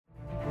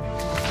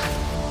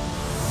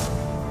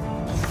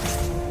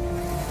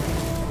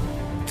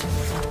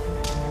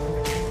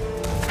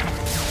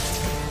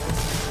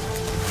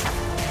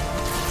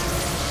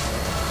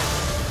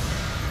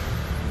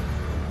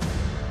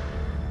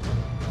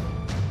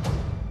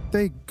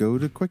They go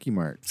to Quickie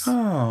Marts.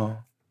 Oh.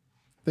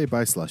 They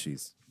buy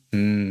slushies.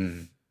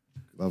 Love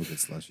a good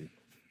slushie.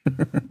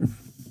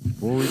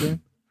 What were we doing?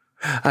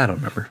 I don't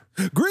remember.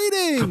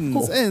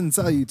 Greetings and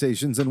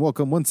salutations, and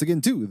welcome once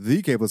again to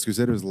the Cableless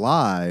Crusaders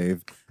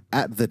live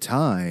at the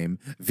time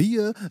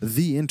via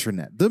the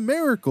internet. The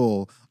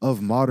miracle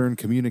of modern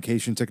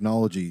communication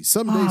technology.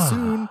 Someday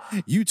soon,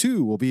 you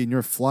too will be in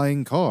your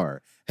flying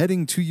car,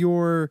 heading to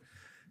your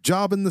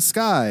job in the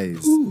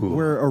skies,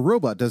 where a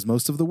robot does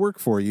most of the work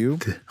for you,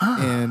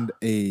 and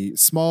a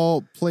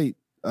small plate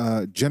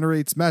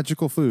generates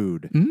magical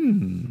food.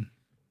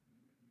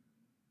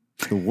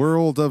 The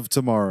world of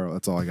tomorrow.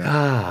 That's all I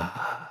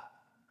got.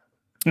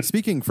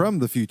 Speaking from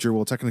the future,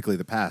 well, technically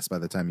the past by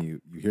the time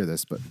you hear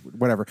this, but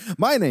whatever.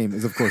 My name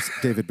is, of course,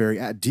 David Barry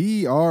at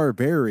Dr.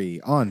 Barry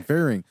on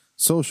varying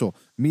social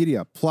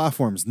media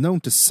platforms,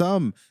 known to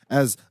some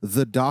as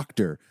the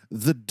Doctor,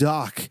 the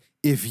Doc,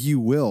 if you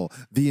will,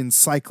 the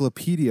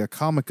Encyclopedia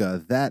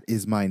Comica. That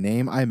is my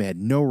name. I had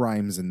no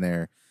rhymes in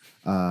there,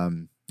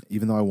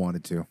 even though I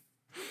wanted to.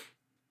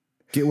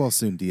 Get well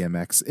soon,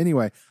 DMX.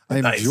 Anyway,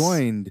 I'm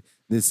joined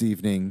this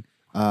evening.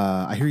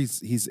 I hear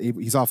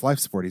he's off life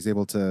support. He's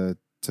able to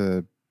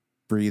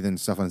breathe and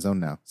stuff on his own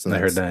now. So I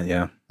heard that.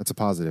 Yeah, that's a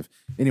positive.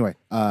 Anyway,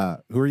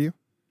 who are you?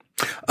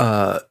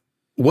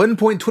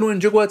 1.21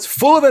 gigawatts,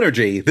 full of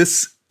energy.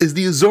 This is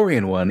the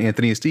Azorian one,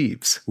 Anthony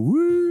Steves.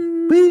 Woo!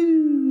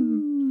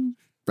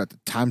 About to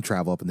time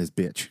travel up in this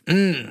bitch.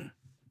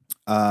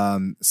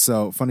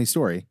 So funny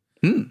story.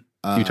 You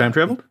time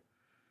traveled?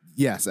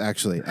 Yes,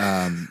 actually.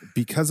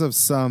 Because of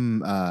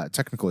some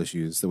technical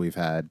issues that we've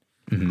had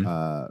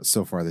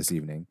so far this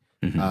evening,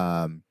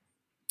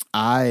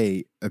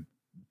 I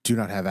do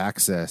not have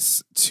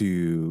access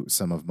to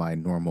some of my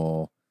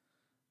normal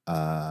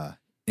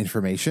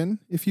information,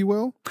 if you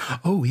will.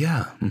 Oh,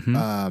 yeah.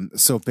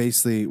 So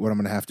basically what I'm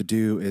going to have to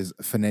do is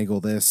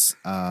finagle this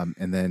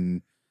and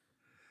then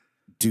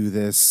do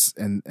this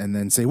and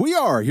then say, we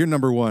are your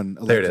number one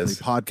allegedly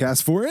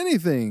podcast for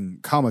anything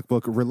comic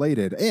book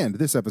related. And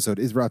this episode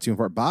is brought to you in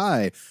part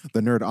by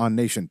the Nerd On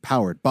Nation,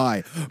 powered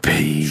by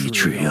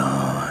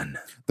Patreon.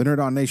 The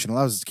Nerd On Nation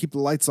allows us to keep the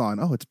lights on.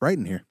 Oh, it's bright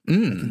in here.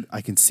 I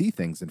can see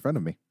things in front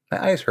of me.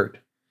 My eyes hurt.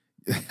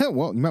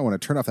 Well, you might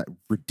want to turn off that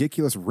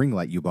ridiculous ring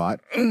light you bought,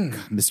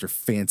 Mr.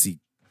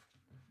 Fancy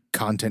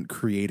Content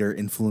Creator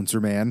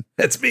Influencer Man.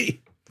 That's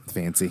me.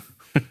 Fancy.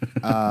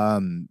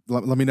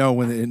 Let me know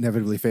when it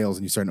inevitably fails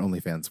and you start an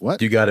OnlyFans.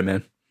 What? You got it,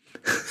 man.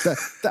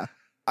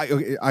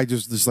 I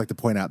just like to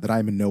point out that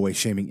I'm in no way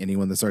shaming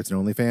anyone that starts an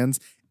OnlyFans.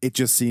 It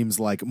just seems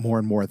like more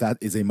and more that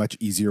is a much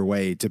easier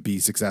way to be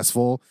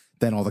successful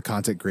than all the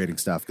content creating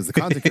stuff. Because the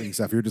content creating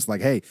stuff, you're just like,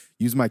 hey,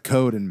 use my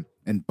code and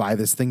buy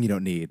this thing you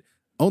don't need.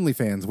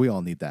 OnlyFans, we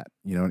all need that.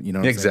 You know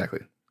what exactly.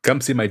 Come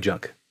see my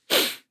junk.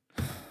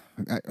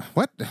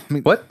 What? I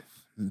mean, what?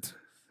 I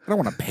don't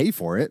want to pay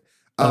for it.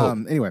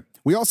 Anyway,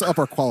 we also up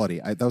our quality.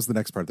 That was the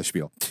next part of the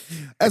spiel.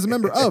 As a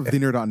member of the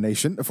Nerd On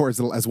Nation, for as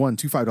little as $1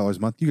 to $5 a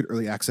month, you get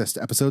early access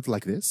to episodes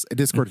like this, a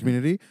Discord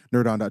community,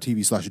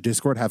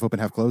 nerdon.tv/Discord, half open,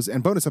 half closed,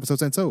 and bonus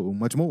episodes and so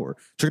much more.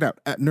 Check it out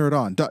at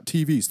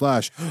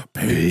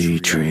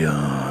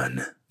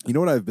nerdon.tv/Patreon. You know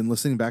what? I've been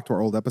listening back to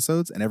our old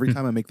episodes, and every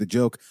time I make the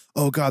joke,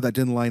 oh God, that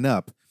didn't line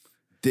up,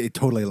 it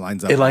totally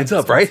lines up. It lines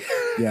up, right?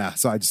 Yeah,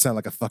 so I just sound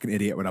like a fucking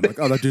idiot when I'm like,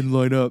 oh, that didn't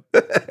line up.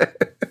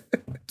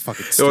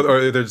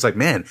 Or they're just like,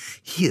 man,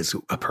 he is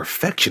a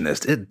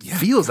perfectionist. It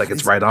feels like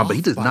it's right on, but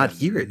he does not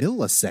hear it.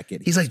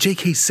 Millisecond. He's like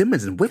J.K.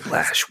 Simmons in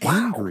Whiplash.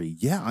 Wow. Angry.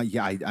 Yeah,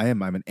 I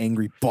am. I'm an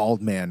angry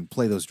bald man.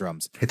 Play those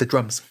drums. Hit the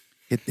drums.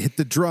 Hit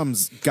the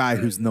drums, guy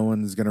who's no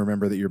one's going to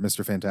remember that you're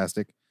Mr.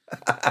 Fantastic.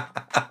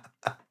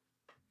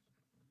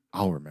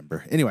 I'll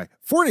remember. Anyway,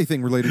 for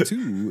anything related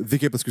to the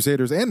Capeless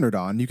Crusaders and Nerd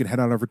On, you can head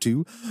on over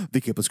to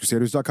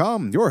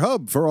thecapelesscrusaders.com, your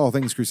hub for all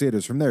things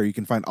Crusaders. From there, you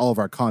can find all of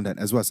our content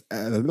as well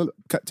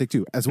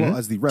as well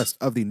as the rest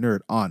of the Nerd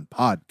On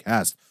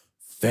podcast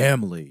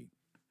family.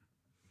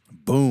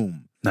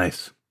 Boom.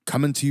 Nice.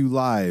 Coming to you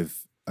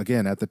live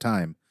again at the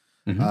time.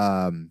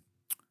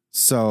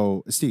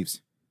 So, Steves.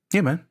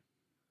 Yeah, man.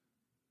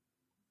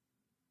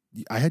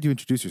 I had you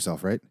introduce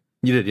yourself, right?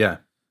 You did, yeah.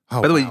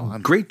 Oh, by the way,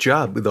 great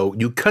job, though.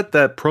 You cut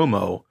that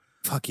promo.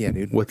 Fuck yeah,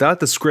 dude. Without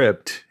the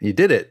script. You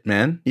did it,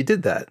 man. You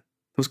did that. It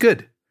was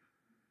good.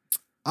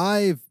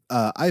 I've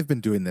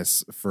been doing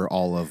this for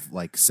all of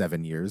like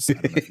 7 years. I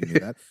don't know if you knew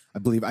that. I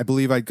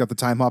believe I got the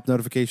time hop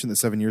notification that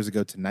 7 years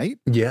ago tonight.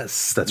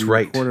 Yes, that's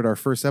right. We recorded our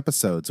first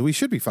episode, so we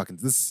should be fucking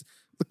this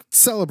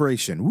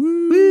celebration.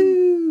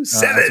 Woo!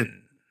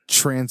 7.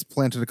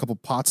 Transplanted a couple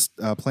plants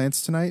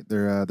tonight.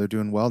 They're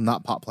doing well.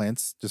 Not pot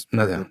plants, just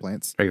regular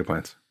plants. Regular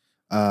plants.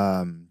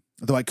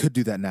 Though I could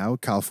do that now.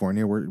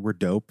 California, we're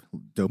dope.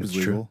 Dope is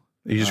legal.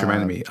 You just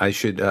reminded me. I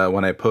should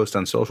when I post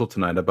on social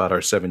tonight about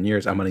our 7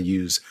 years, I'm going to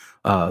use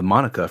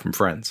Monica from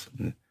Friends.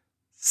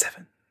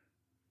 7.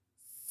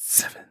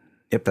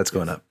 Yep, that's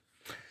going up.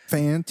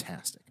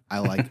 Fantastic. I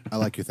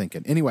like your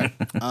thinking. Anyway,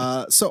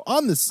 so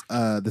on this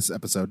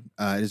episode,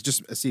 it is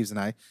just Steve's and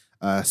I.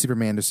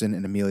 Superman Anderson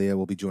and Amelia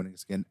will be joining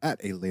us again at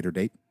a later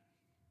date.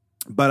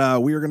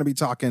 But we are going to be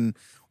talking.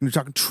 We're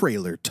talking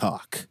trailer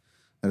talk.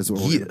 That is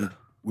what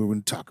we're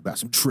going to talk about.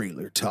 Some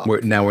trailer talk.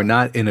 We're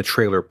not in a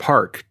trailer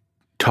park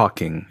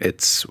talking.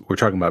 We're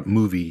talking about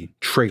movie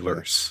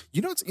trailers.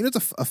 You know, it's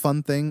a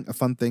fun thing. A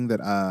fun thing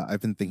that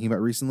I've been thinking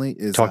about recently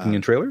is talking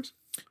in trailers.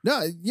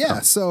 No, yeah.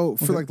 So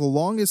for like the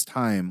longest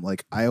time,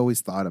 like I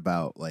always thought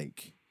about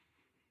like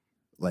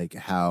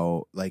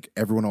how like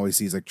everyone always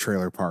sees like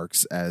trailer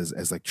parks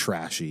as like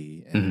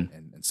trashy and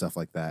stuff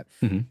like that.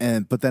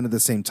 But then at the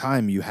same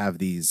time, you have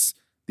these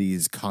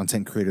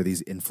content creator,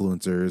 these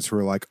influencers who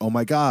are like, oh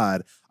my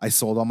God, I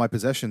sold all my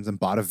possessions and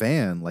bought a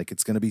van. Like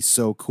it's going to be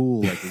so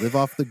cool. Like live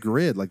off the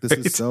grid. Like this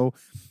is so,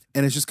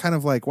 and it's just kind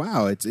of like,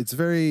 wow, it's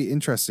very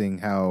interesting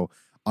how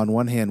on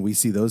one hand we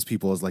see those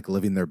people as like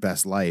living their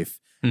best life.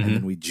 And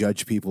then we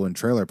judge people in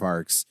trailer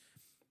parks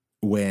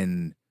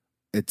when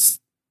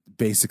it's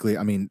basically,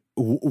 I mean,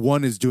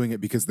 one is doing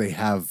it because they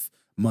have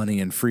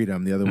money and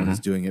freedom. The other one is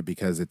doing it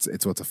because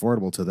it's what's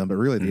affordable to them. But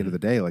really at the end of the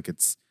day, like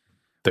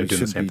they're doing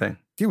the same thing.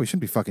 Yeah, we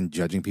shouldn't be fucking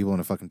judging people in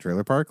a fucking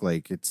trailer park.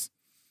 Like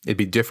it'd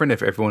be different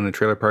if everyone in a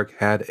trailer park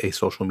had a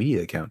social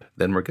media account.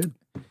 Then we're good.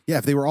 Yeah,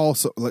 if they were all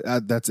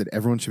that's it.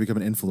 Everyone should become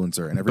an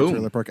influencer in every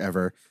trailer park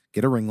ever.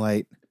 Get a ring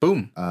light.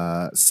 Boom.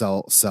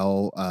 Sell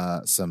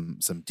some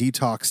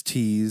detox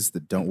teas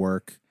that don't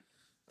work.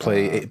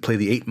 Play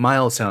the 8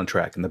 Mile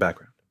soundtrack in the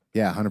background.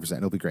 Yeah, 100%.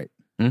 It'll be great.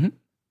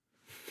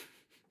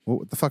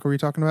 What the fuck were we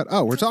talking about?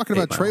 Oh, we're talking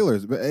about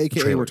trailers, but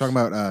AKA we're talking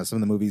about some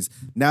of the movies.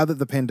 Now that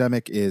the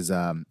pandemic is,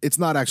 it's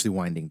not actually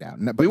winding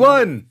down. We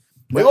won.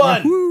 We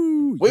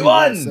won. We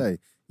won.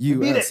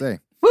 USA.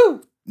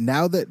 Woo.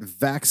 Now that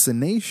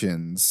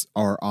vaccinations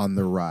are on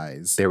the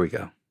rise. There we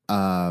go.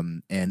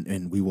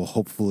 And we will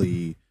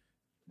hopefully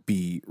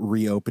be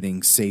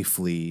reopening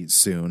safely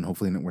soon.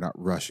 Hopefully we're not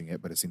rushing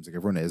it, but it seems like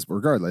everyone is. But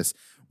regardless,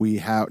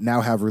 we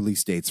now have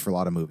release dates for a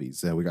lot of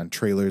movies. We got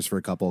trailers for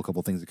a couple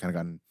things that kind of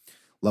gotten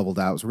leveled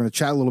out. So we're going to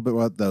chat a little bit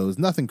about those.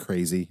 Nothing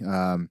crazy.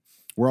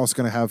 We're also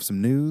going to have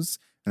some news.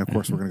 And of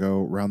course, we're going to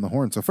go around the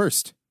horn. So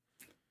first,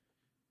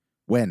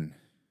 when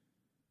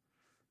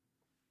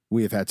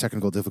we have had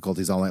technical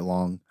difficulties all night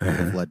long that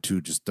have led to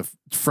just a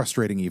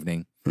frustrating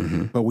evening.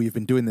 But we've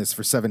been doing this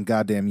for 7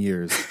 goddamn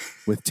years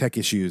with tech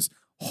issues.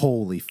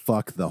 Holy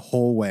fuck, the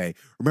whole way.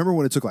 Remember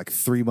when it took like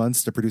 3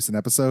 months to produce an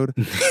episode?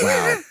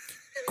 Wow.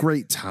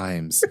 Great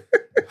times.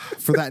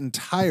 For that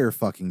entire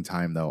fucking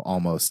time, though,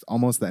 almost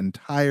that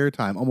entire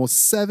time,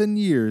 almost 7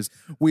 years,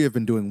 we have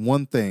been doing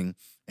one thing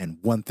and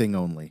one thing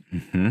only.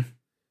 And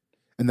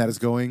that is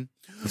going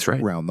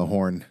around the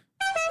horn.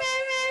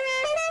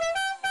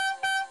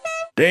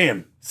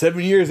 Damn,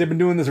 7 years they've been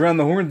doing this around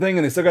the horn thing,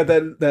 and they still got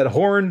that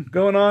horn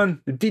going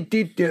on.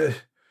 Yeah,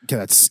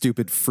 that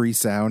stupid free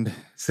sound.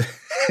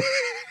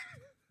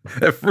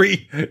 That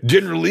free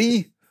General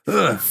Lee.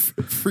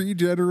 Free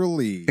General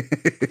Lee.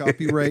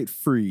 Copyright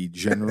free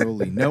General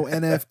Lee. No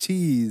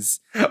NFTs.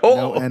 Oh.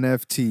 No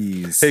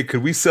NFTs. Hey,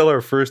 could we sell our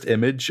first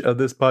image of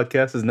this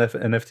podcast as an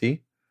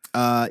NFT?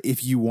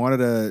 If you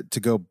wanted to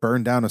go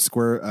burn down a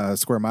square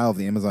mile of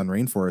the Amazon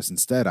rainforest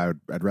instead,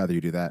 I'd rather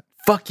you do that.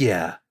 Fuck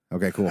yeah.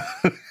 Okay, cool.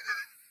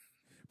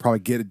 Probably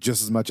get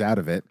just as much out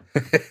of it.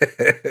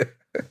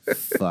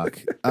 Fuck.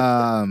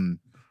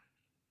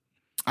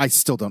 I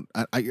still don't.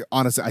 I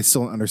honestly, I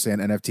still don't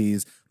understand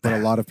NFTs, but a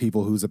lot of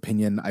people whose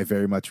opinion I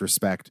very much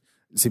respect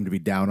seem to be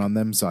down on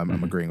them, so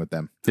I'm agreeing with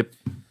them. Yep,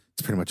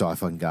 it's pretty much all I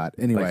fucking got.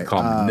 Anyway, like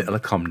call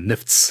them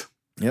NIFTs.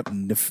 Yep,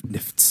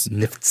 NIFTs.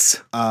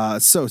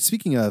 NIFTs. So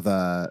speaking of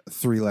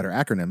 3-letter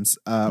acronyms,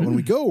 when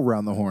we go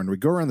around the horn, we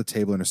go around the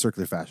table in a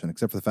circular fashion,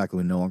 except for the fact that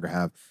we no longer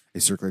have a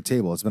circular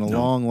table. It's been a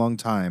long, long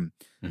time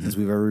since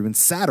we've ever even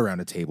sat around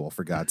a table,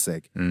 for God's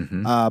sake.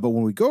 But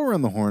when we go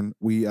around the horn,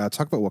 we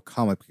talk about what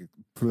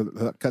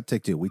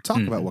take two. We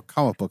talk about what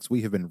comic books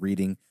we have been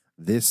reading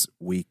this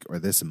week or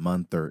this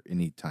month or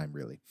any time,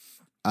 really.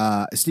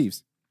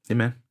 Steve's. Hey,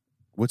 man.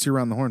 What's your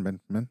around the horn,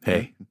 man?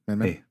 Hey.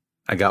 Hey,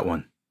 I got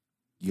one.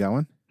 You got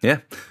one? Yeah.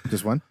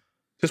 Just one?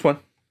 Just one.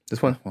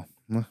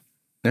 Well.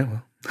 Yeah,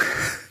 well.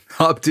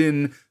 Hopped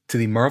in to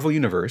the Marvel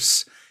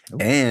Universe,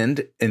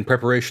 and in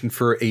preparation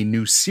for a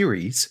new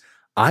series,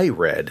 I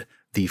read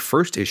the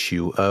first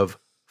issue of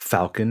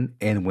Falcon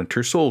and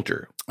Winter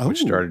Soldier,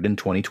 which started in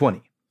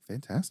 2020.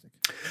 Fantastic.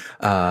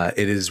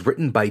 It is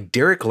written by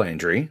Derek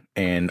Landry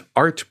and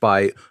art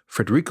by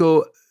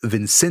Federico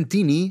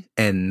Vincentini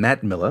and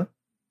Matt Milla,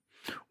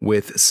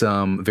 with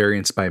some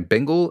variants by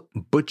Bengal,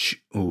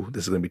 Butch,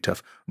 this is going to be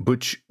tough,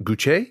 Butch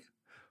Gucci,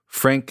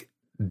 Frank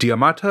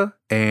Diamata,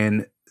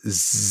 and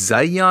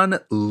Zion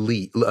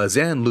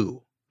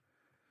Liu.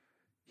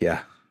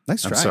 Yeah.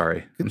 Nice try. I'm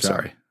sorry. Good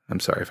job. I'm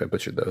sorry if I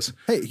butchered those.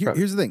 Hey,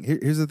 here's the thing.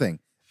 Here's the thing.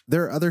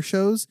 There are other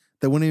shows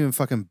that wouldn't even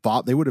fucking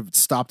they would have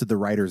stopped at the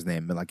writer's name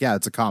and been like, yeah,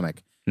 it's a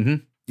comic.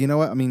 You know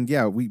what? I mean,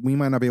 yeah, we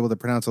might not be able to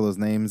pronounce all those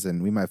names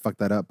and we might fuck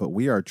that up, but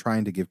we are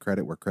trying to give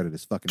credit where credit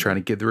is fucking Trying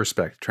to give the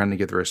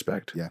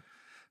respect. Yeah.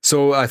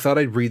 So I thought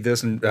I'd read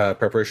this in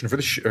preparation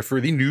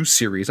for the new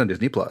series on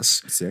Disney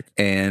Plus. Sick.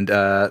 And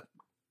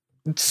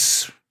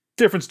it's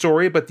different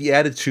story, but the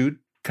attitude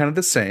kind of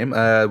the same.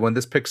 When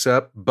this picks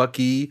up,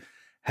 Bucky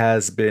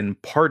has been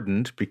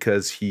pardoned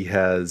because he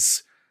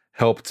has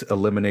helped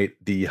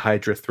eliminate the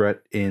Hydra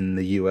threat in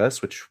the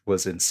U.S., which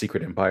was in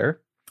Secret Empire.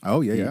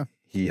 Oh, yeah.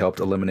 He helped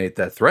eliminate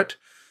that threat.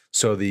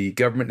 So the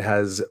government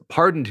has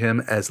pardoned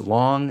him as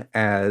long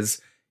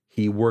as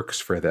he works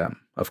for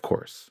them, of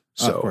course.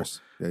 So of course.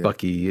 Yeah.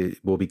 Bucky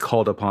will be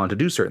called upon to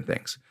do certain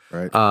things.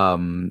 Right.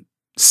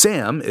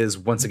 Sam is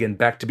once again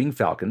back to being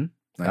Falcon.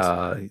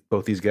 Nice.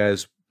 Both these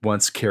guys,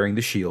 once carrying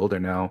the shield, are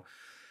now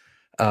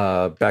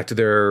back to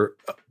their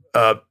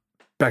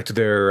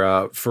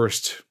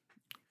first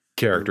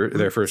character,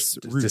 their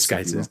first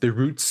disguises, their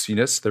roots.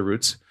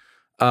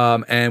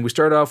 And we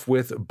start off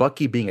with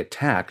Bucky being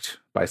attacked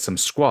by some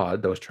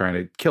squad that was trying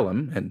to kill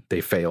him, and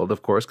they failed,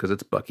 of course, because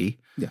it's Bucky.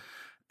 Yeah.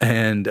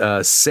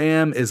 And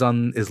Sam is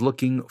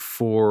looking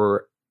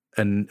for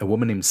a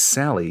woman named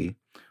Sally,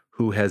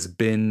 who has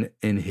been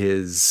in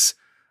his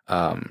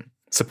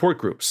support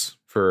groups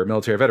for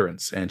military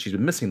veterans, and she's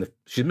missed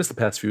the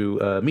past few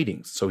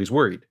meetings, so he's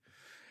worried.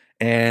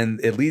 And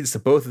it leads to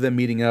both of them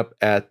meeting up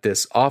at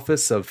this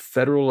Office of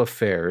Federal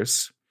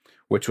Affairs,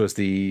 which was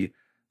the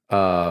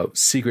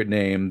secret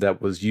name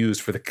that was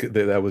used for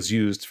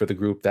the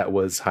group that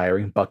was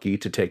hiring Bucky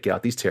to take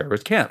out these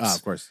terrorist camps.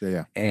 Of course,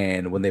 yeah.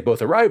 And when they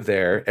both arrive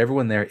there,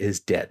 everyone there is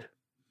dead,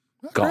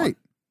 gone. Great.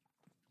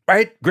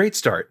 Right, great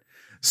start.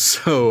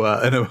 So,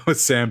 and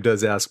Sam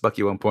does ask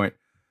Bucky at one point,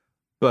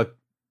 "Buck,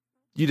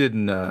 you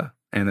didn't?" And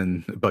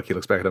then Bucky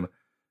looks back at him.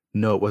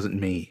 "No, it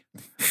wasn't me."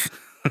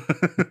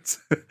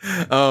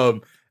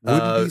 Wouldn't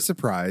be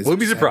surprised. Wouldn't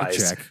be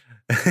surprised.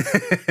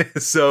 Check.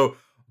 So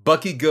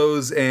Bucky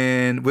goes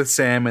in with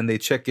Sam, and they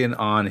check in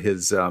on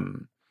his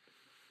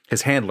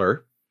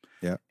handler.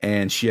 Yeah.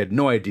 And she had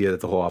no idea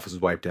that the whole office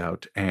was wiped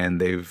out,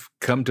 and they've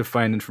come to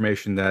find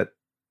information that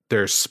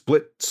there's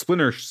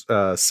splinter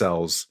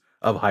cells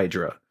of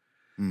Hydra.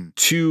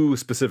 Two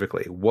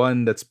specifically.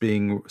 One that's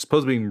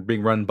supposedly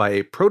being run by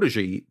a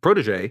protege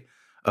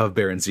of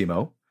Baron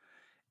Zemo,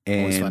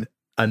 and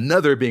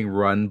another being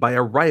run by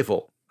a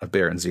rival of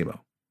Baron Zemo.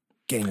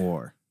 Gang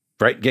war.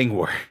 Right, gang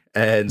war.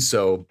 And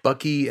so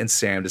Bucky and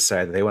Sam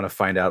decide that they want to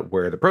find out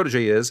where the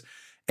protege is,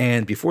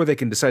 and before they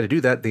can decide to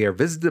do that, they are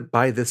visited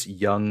by this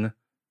young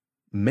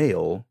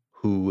male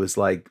who is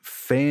like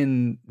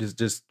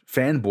just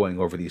fanboying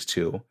over these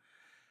two,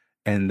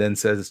 and then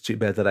says, "It's too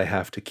bad that I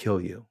have to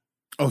kill you."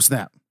 Oh,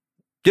 snap.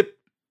 Yep.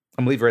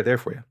 I'm going to leave it right there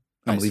for you. Nice.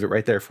 I'm going to leave it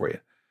right there for you.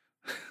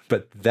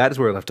 But that is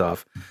where I left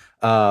off.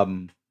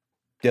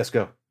 Yes,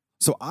 go.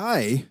 So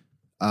I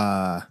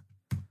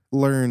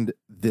learned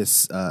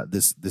this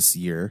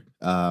year,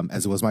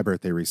 as it was my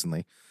birthday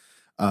recently,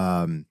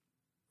 that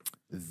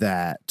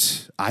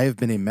I have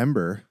been a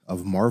member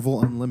of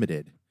Marvel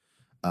Unlimited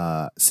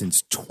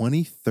since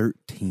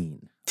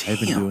 2013. Damn. I've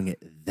been doing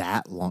it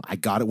that long. I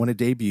got it when it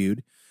debuted.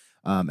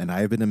 And I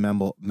have been a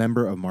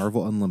member of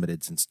Marvel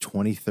Unlimited since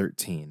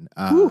 2013.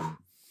 And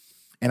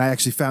I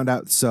actually found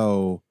out,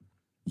 so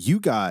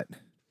you got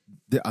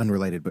the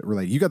unrelated, but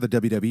related. You got the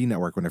WWE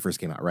Network when it first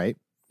came out, right?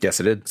 Yes,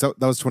 it did. So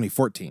that was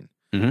 2014.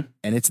 Mm-hmm.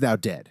 And it's now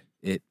dead.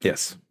 It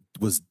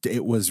was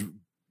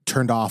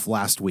turned off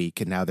last week,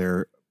 and now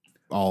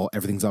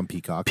everything's on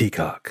Peacock.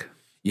 Peacock.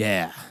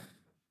 Yeah.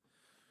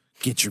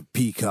 Get your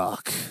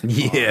Peacock.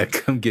 Yeah,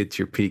 come get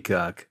your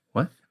Peacock.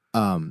 What?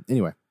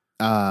 Anyway.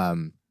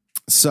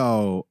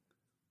 So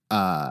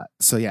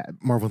yeah,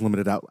 Marvel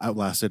Unlimited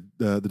outlasted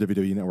the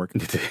WWE Network.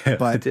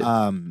 But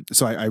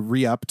so I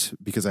re-upped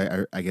because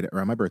I get it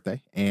around my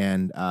birthday,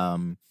 and I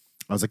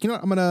was like, you know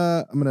what,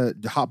 I'm gonna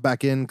hop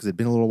back in because it'd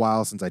been a little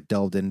while since I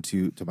delved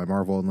into my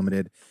Marvel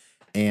Unlimited,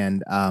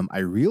 and I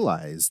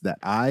realized that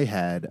I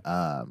had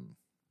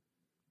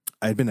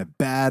been a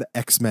bad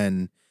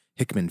X-Men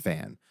Hickman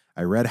fan.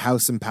 I read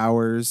House and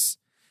Powers,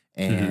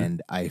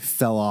 and I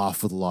fell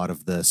off with a lot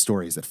of the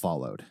stories that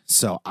followed.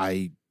 So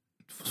I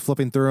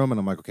flipping through them, and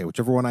I'm like, okay,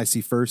 whichever one I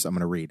see first, I'm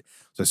going to read.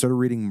 So I started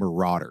reading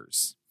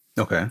Marauders.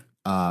 Okay.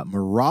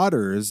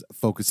 Marauders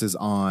focuses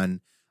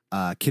on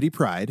Kitty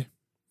Pryde,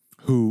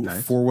 who,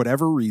 for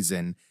whatever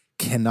reason,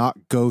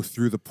 cannot go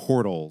through the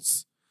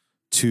portals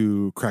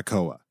to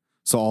Krakoa.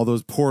 So all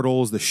those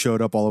portals that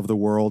showed up all over the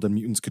world, and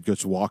mutants could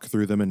just walk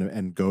through them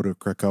and go to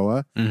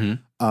Krakoa.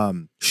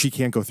 She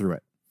can't go through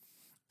it.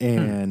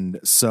 And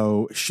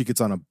so she gets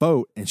on a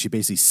boat, and she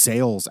basically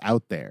sails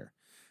out there.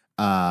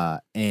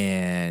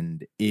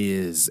 And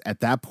is at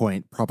that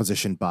point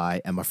propositioned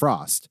by Emma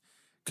Frost,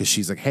 because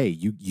she's like, hey,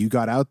 you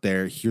got out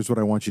there. Here's what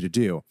I want you to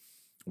do.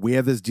 We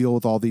have this deal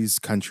with all these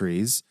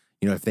countries.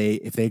 You know, if they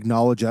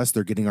acknowledge us,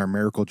 they're getting our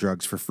miracle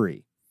drugs for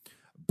free.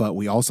 But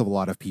we also have a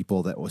lot of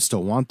people that will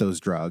still want those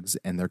drugs,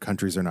 and their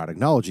countries are not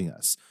acknowledging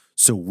us.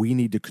 So we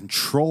need to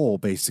control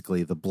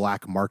basically the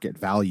black market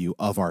value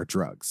of our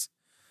drugs.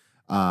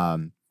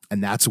 And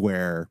that's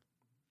where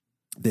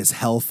this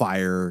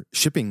Hellfire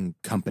shipping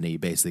company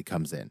basically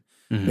comes in.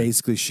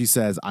 Basically, she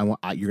says, you're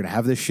going to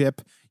have this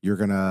ship. You're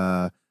going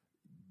to,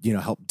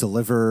 help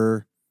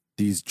deliver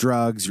these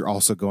drugs. You're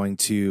also going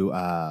to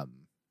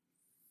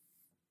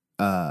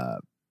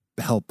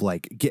help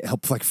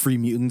free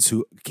mutants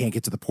who can't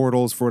get to the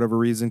portals for whatever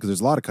reason, because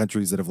there's a lot of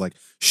countries that have like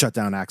shut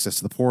down access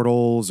to the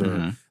portals,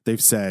 or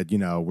they've said, we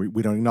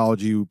don't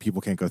acknowledge you,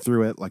 people can't go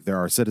through it, like they're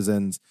our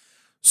citizens.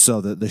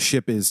 So the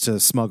ship is to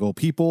smuggle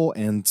people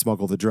and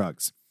smuggle the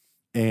drugs.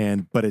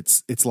 But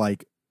it's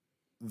like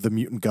the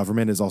mutant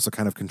government is also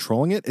kind of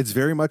controlling it. It's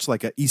very much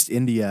like a East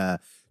India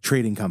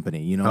trading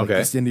company, like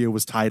East India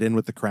was tied in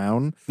with the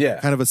crown. Yeah.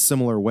 Kind of a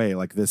similar way.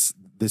 Like this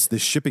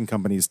shipping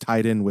company is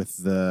tied in with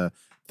the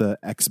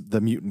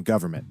mutant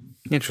government.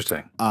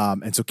 Interesting.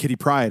 And so Kitty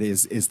Pryde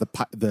is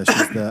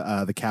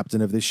the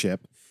captain of this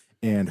ship,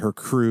 and her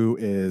crew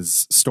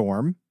is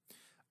Storm,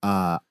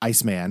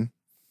 Iceman.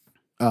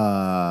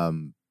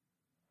 I'm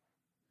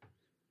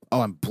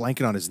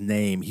blanking on his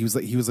name. He was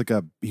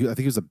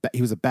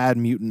a bad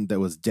mutant that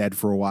was dead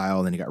for a while,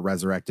 and then he got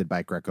resurrected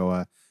by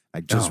Krakoa. I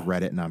just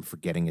read it and I'm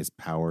forgetting his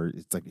power.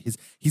 It's like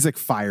he's like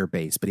fire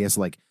based, but he has to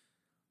like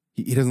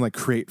he doesn't like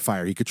create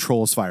fire. He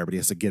controls fire, but he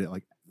has to get it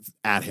like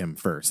at him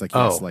first. Like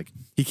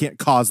he can't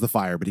cause the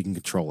fire, but he can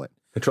control it.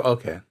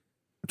 Okay.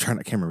 I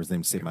can't remember his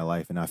name to save my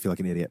life, and now I feel like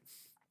an idiot.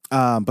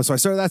 But so I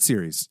started that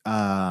series.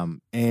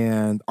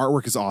 And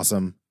artwork is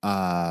awesome.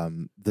 I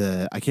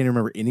can't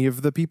remember any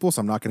of the people, so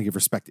I'm not going to give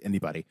respect to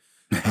anybody.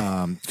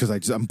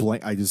 Because I'm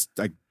blank.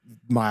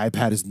 My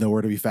iPad is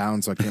nowhere to be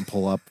found, so I can't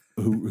pull up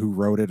who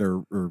wrote it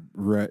or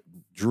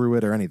drew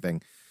it or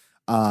anything.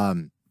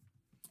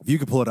 If you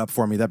could pull it up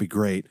for me, that'd be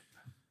great.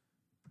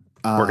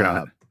 Working on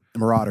it.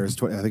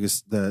 Marauders. I think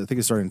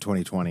it started in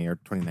 2020 or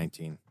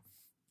 2019.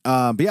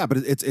 But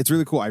it's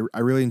really cool. I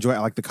really enjoy it. I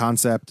like the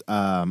concept.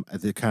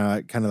 The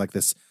kind of like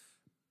this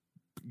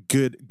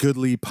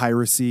goodly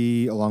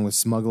piracy along with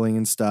smuggling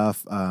and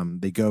stuff.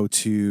 They go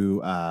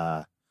to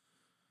I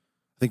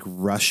think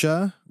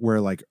Russia, where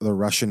like the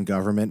Russian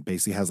government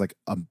basically has like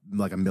a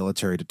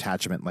military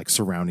detachment like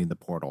surrounding the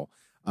portal,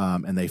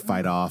 and they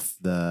fight off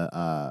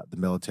the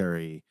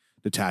military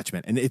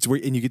detachment, and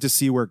and you get to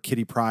see where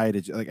Kitty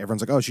Pryde, like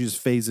everyone's like, oh, she just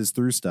phases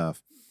through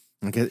stuff.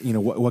 Okay,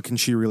 what can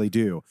she really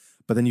do?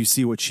 But then you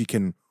see what she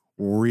can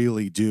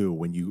really do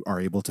when you are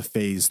able to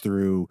phase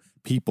through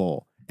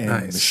people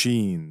and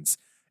machines.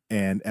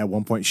 And at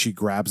one point, she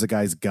grabs a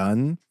guy's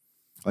gun,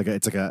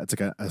 it's like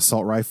an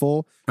assault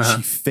rifle.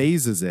 She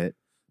phases it,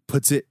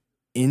 puts it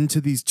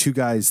into these two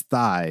guys'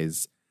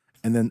 thighs,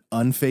 and then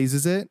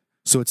unphases it.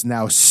 So it's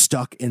now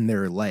stuck in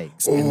their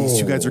legs. And these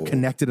two guys are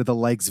connected to the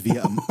legs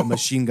via a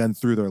machine gun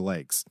through their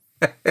legs.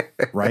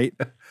 Right?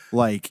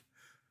 Like,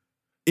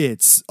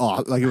 it's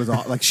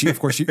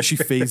she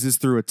phases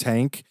through a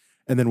tank,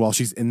 and then while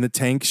she's in the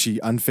tank, she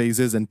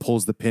unphases and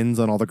pulls the pins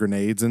on all the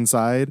grenades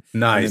inside.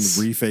 Nice.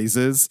 And then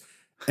rephases.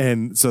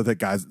 And so the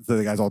guys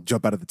all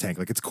jump out of the tank.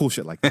 Like, it's cool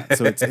shit like that.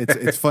 So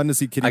it's fun to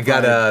see Kitty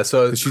Pryde.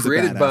 So it's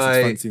created by,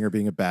 it's fun seeing her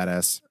being a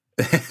badass.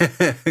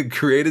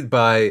 Created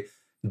by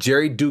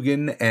Jerry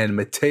Dugan and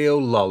Matteo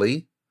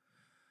Lolli.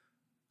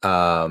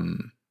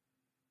 Written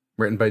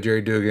by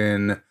Jerry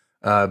Dugan,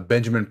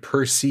 Benjamin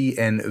Percy,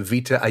 and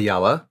Vita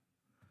Ayala.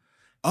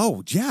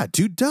 Oh yeah,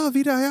 dude,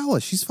 Vita Ayala.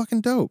 She's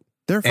fucking dope.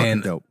 They're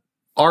fucking dope.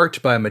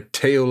 Art by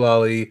Matteo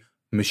Lolli,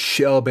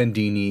 Michelle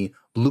Bandini,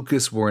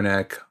 Lucas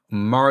Wernick,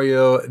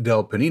 Mario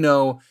Del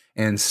Panino,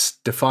 and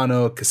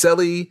Stefano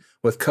Caselli,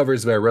 with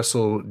covers by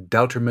Russell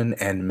Dauterman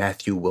and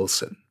Matthew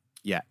Wilson.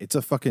 Yeah, it's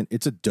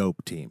a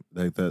dope team.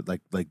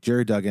 Like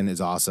Jerry Duggan is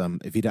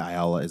awesome. Vita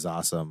Ayala is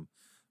awesome.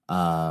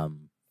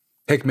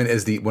 Hickman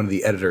is one of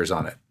the editors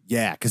on it.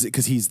 Yeah, because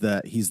it's his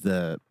his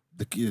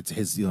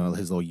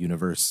little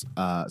universe.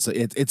 So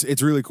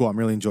it's really cool. I'm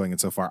really enjoying it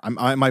so far.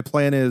 My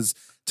plan is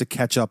to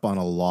catch up on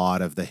a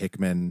lot of the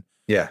Hickman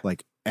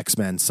like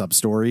X-Men sub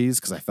stories,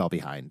 because I fell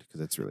behind,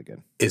 because it's really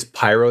good. Is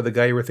Pyro the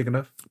guy you were thinking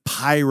of?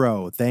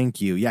 Pyro, thank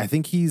you. Yeah, I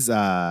think he's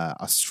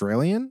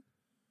Australian.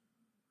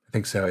 I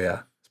think so.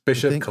 Yeah,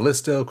 Bishop,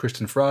 Callisto,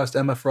 Kristen Frost,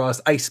 Emma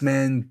Frost,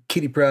 Iceman,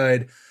 Kitty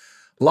Pryde,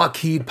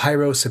 Lockheed,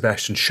 Pyro,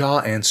 Sebastian Shaw,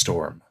 and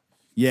Storm.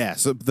 Yeah,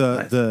 so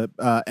the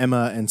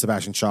Emma and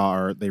Sebastian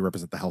Shaw they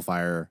represent the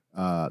Hellfire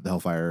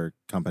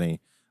company.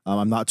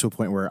 I'm not to a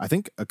point where I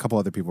think a couple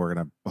other people are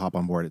gonna hop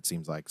on board. It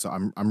seems like, so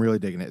I'm really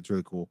digging it. It's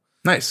really cool.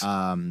 Nice.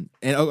 And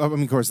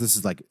of course, this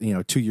is like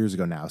 2 years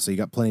ago now, so you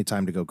got plenty of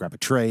time to go grab a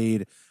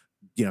trade.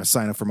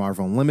 Sign up for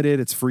Marvel Unlimited.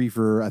 It's free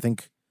for I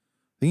think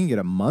you can get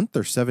a month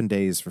or 7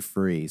 days for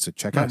free. So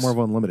check out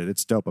Marvel Unlimited.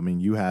 It's dope. I mean,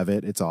 you have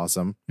it. It's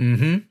awesome.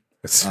 Mm-hmm.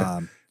 It's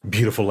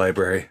beautiful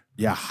library.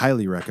 Yeah,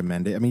 highly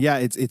recommend it. I mean, yeah,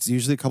 it's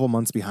usually a couple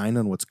months behind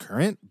on what's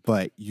current,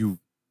 but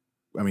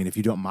if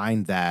you don't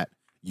mind that,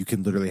 you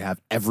can literally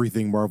have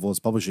everything Marvel is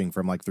publishing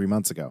from like 3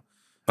 months ago.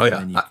 Oh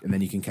yeah, and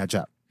then you can catch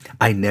up.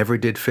 I never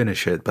did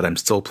finish it, but I'm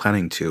still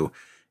planning to.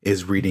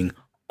 Is reading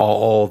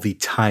all the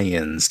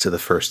tie-ins to the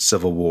first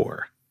Civil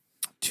War.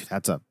 Dude,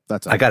 that's a.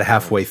 I got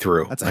halfway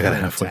through. I got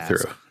halfway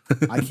through.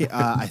 I can't.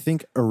 I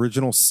think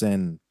Original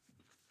Sin.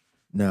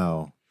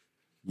 No.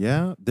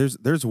 Yeah,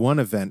 there's one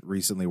event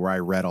recently where I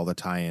read all the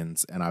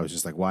tie-ins and I was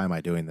just like, why am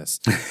I doing this?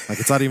 Like,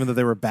 it's not even that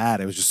they were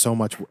bad; it was just so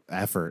much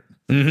effort.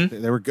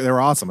 Mm-hmm. They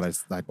were awesome,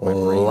 but a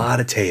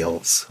lot of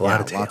tales,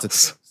 lots of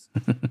tales.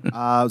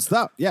 So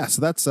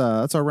that's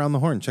our Around the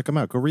Horn. Check them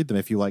out. Go read them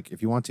if you want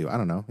to. I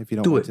don't know. If you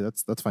don't want to,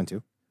 that's fine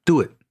too. Do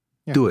it.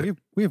 Yeah, Do it.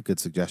 We have good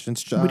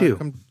suggestions. We do.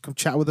 Come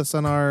chat with us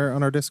on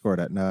our Discord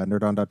at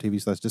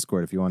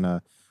nerdon.tv/Discord if you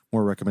want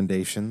more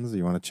recommendations, or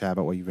you want to chat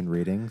about what you've been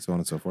reading, so on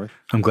and so forth.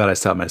 I'm glad I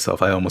stopped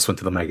myself. I almost went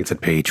to the mic and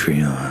said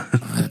Patreon.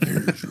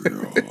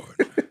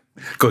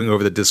 Going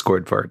over the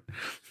Discord part.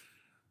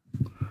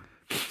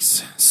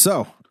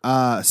 So,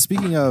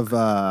 speaking of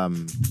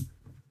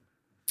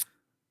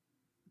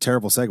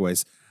terrible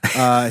segues,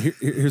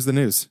 here's the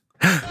news.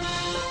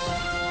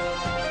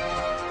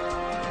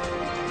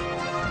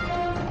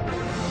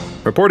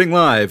 Reporting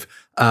live,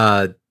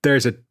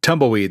 there's a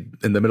tumbleweed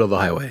in the middle of the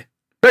highway.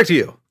 Back to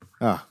you.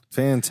 Oh,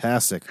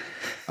 fantastic.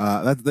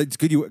 That's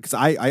good. Because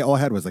I all I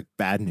had was like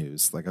bad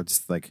news. Like I'm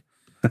just like,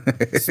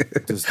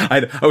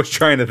 I was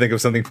trying to think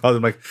of something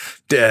positive. Like,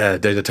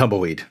 there's a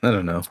tumbleweed. I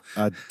don't know.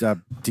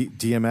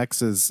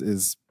 DMX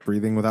is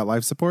breathing without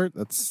life support.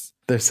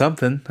 There's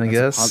something, I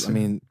guess.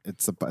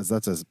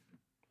 That's as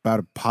about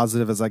as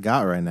positive as I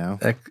got right now.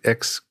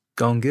 X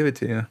gonna give it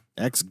to you.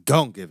 X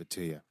gonna give it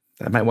to you.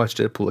 I might watch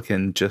Deadpool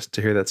again just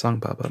to hear that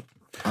song pop up.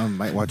 I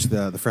might watch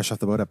the Fresh Off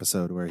the Boat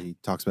episode where he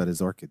talks about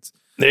his orchids.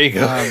 There you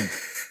go.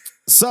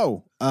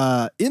 So,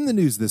 in the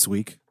news this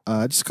week,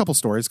 just a couple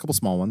stories, a couple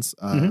small ones.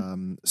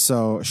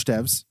 So,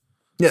 Stevs,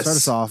 yes.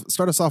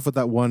 Start us off with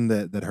that one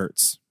that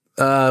hurts.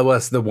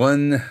 Was the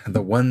one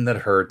that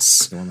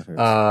hurts. The one that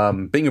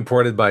hurts. Being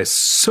reported by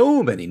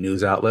so many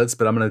news outlets,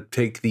 but I'm going to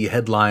take the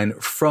headline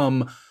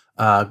from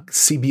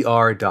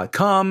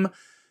CBR.com.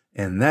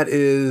 And that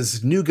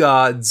is New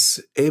Gods,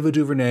 Ava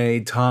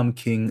DuVernay, Tom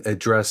King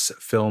address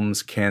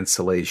film's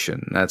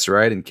cancellation. That's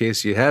right. In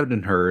case you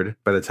haven't heard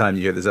by the time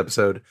you hear this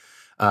episode,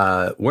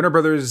 Warner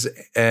Brothers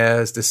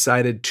has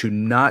decided to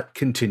not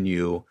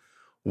continue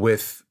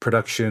with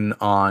production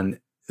on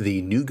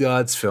the New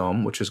Gods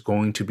film, which is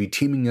going to be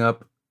teaming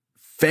up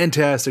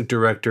fantastic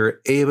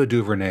director Ava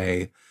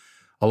DuVernay,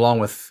 along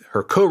with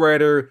her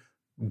co-writer,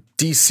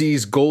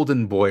 DC's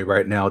golden boy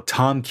right now,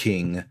 Tom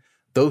King.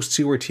 Those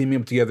two are teaming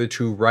up together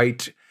to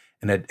write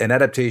an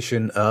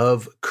adaptation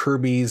of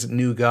Kirby's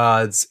New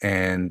Gods,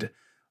 and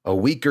a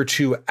week or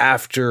two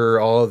after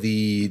all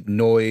the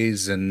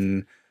noise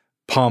and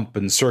pomp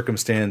and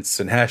circumstance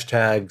and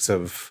hashtags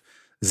of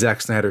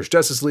Zack Snyder's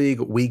Justice League,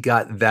 we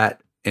got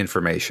that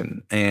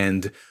information.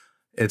 And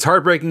it's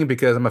heartbreaking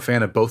because I'm a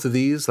fan of both of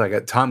these.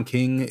 Like, Tom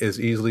King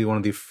is easily one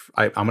of the,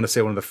 I'm going to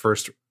say one of the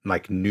first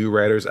like new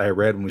writers I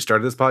read when we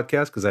started this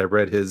podcast, because I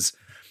read his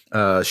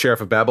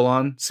Sheriff of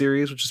Babylon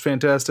series, which is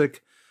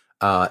fantastic.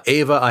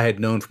 Ava, I had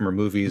known from her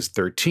movies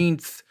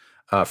 13th,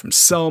 from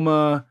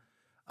Selma.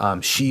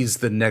 She is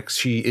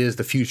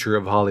the future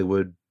of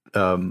Hollywood,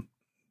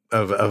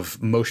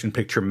 of motion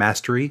picture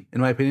mastery, in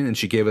my opinion. And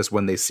she gave us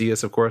When They See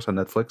Us, of course, on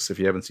Netflix, if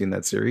you haven't seen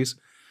that series.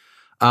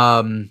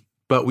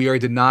 But we are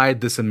denied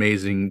this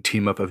amazing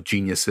team up of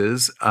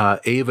geniuses.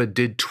 Ava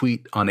did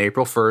tweet on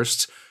April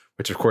 1st,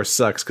 which of course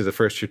sucks, because at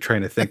first you're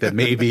trying to think that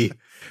maybe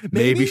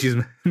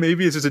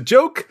it's just a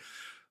joke.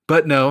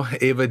 But no,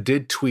 Ava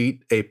did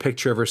tweet a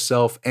picture of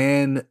herself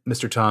and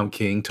Mr. Tom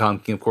King. Tom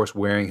King, of course,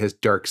 wearing his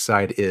Dark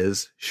Side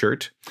Is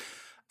shirt.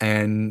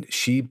 And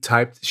she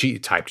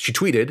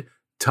tweeted,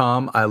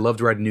 "Tom, I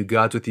loved writing New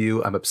Gods with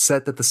you. I'm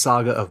upset that the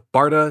saga of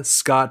Barda,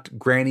 Scott,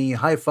 Granny,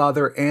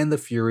 Highfather, and the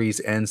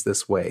Furies ends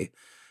this way.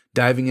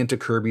 Diving into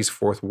Kirby's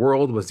fourth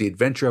world was the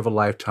adventure of a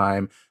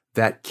lifetime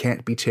that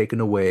can't be taken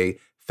away.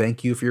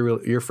 Thank you for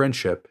your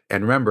friendship.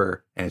 And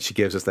remember," and she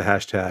gives us the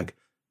hashtag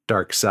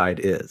Dark Side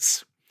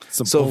Is.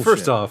 So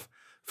first off,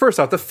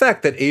 the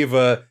fact that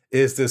Ava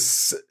is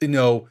this,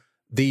 the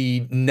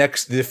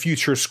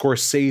future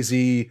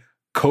Scorsese,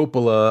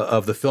 Coppola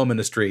of the film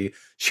industry,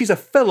 she's a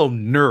fellow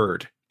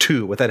nerd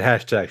too, with that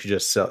hashtag she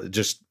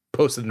just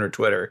posted on her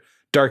Twitter.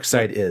 Dark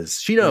Side Is.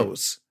 She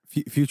knows.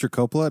 Future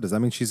Coppola, does that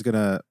mean she's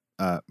gonna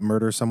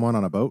murder someone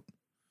on a boat?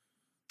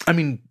 I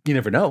mean, you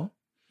never know.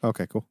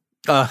 Okay, cool.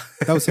 That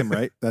was him,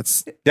 right?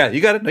 That's yeah,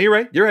 you got it. No, you're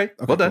right. You're right.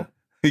 Okay, well done. Cool.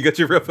 You got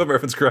your real film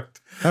reference correct.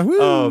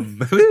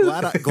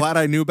 Glad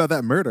I knew about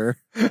that murder.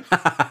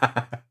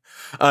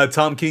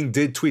 Tom King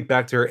did tweet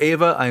back to her,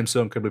 "Ava, I am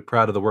so incredibly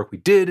proud of the work we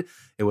did.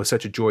 It was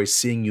such a joy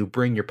seeing you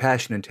bring your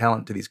passion and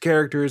talent to these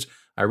characters.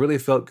 I really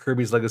felt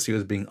Kirby's legacy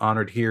was being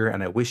honored here,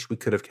 and I wish we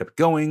could have kept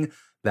going.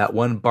 That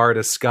one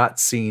Barda Scott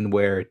scene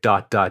where ...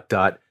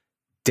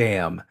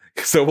 damn.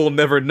 So we'll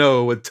never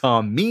know what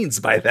Tom means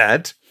by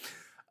that.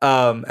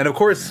 And of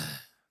course,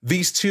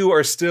 these two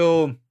are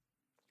still...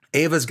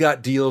 Ava's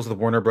got deals with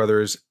Warner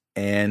Brothers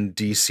and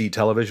DC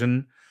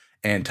Television,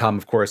 and Tom,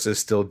 of course, is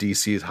still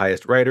DC's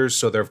highest writers.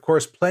 So they're, of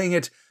course, playing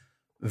it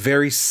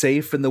very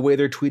safe in the way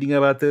they're tweeting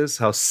about this,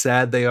 how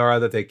sad they are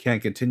that they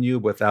can't continue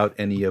without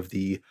any of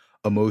the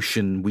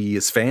emotion we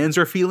as fans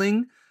are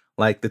feeling,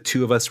 like the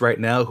two of us right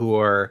now who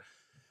are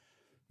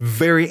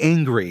very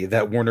angry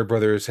that Warner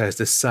Brothers has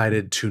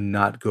decided to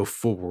not go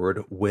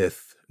forward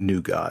with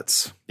New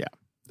Gods. Yeah.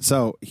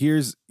 So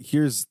here's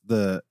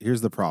the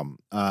problem.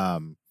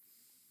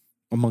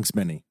 Amongst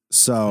many.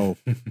 So,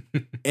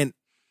 and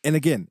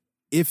again,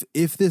 if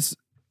this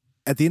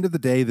at the end of the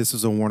day, this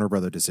was a Warner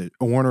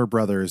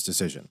Brothers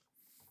decision.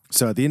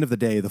 So at the end of the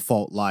day, the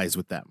fault lies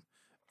with them.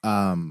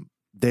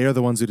 They are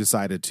the ones who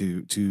decided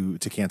to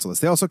cancel this.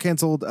 They also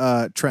canceled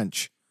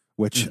Trench,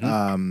 which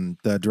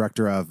the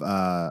director of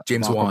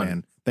James Aquaman,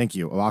 Wan. thank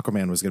you, of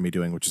Aquaman was going to be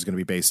doing, which is going to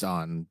be based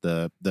on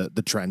the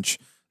Trench,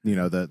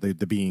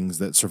 the beings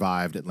that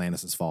survived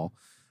Atlantis' fall.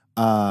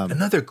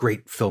 Another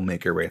great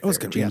filmmaker, right? Was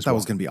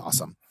was going to be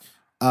awesome.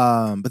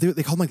 But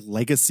they called them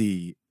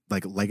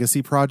like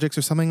legacy projects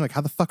or something. Like,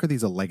 how the fuck are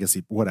these a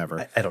legacy?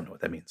 Whatever. I don't know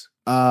what that means.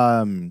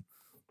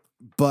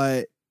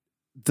 But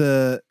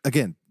the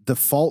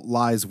fault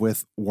lies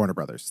with Warner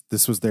Brothers.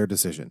 This was their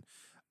decision.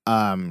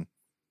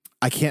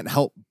 I can't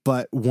help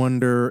but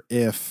wonder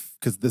if,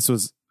 because this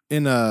was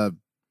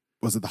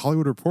was it the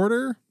Hollywood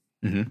Reporter?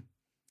 Mm-hmm.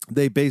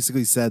 They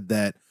basically said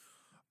that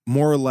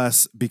more or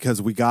less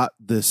because we got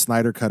the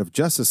Snyder cut of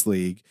Justice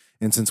League,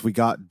 and since we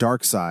got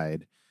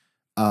Darkseid,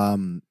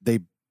 they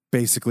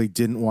basically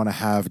didn't want to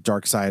have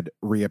Darkseid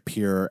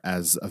reappear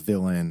as a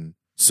villain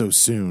so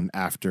soon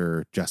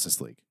after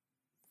Justice League,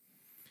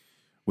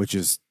 which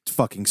is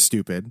fucking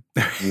stupid.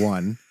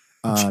 One,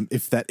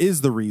 if that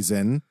is the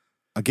reason,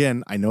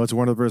 again, I know it's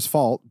Warner Bros.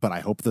 Fault, but I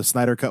hope the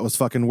Snyder cut was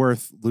fucking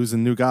worth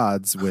losing New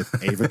Gods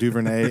with Ava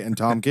DuVernay and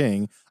Tom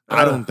King.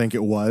 I don't think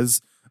it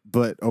was,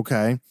 but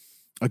okay.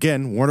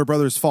 Again, Warner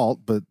Brothers' fault,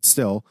 but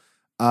still.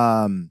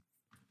 And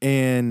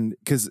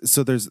because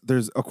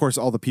there's of course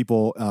all the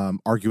people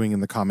arguing in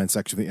the comment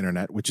section of the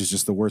internet, which is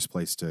just the worst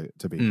place to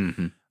be.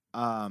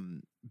 Mm-hmm.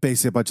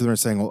 Basically, a bunch of them are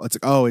saying, well,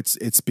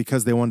 it's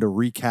because they wanted to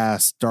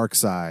recast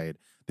Darkseid.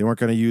 They weren't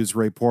going to use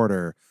Ray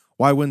Porter.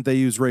 Why wouldn't they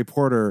use Ray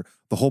Porter?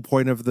 The whole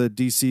point of the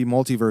DC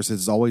multiverse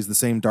is always the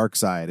same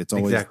Darkseid. It's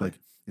always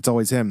it's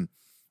always him.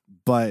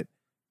 But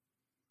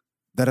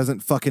that doesn't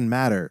fucking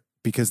matter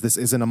because this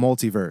isn't a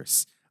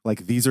multiverse.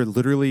 Like, these are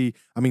literally,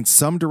 I mean,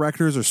 some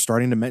directors are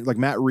starting to like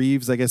Matt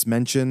Reeves, I guess,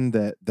 mentioned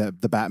that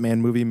the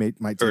Batman movie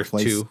might take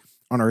place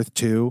on Earth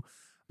 2,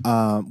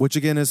 which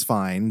again is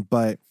fine,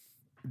 but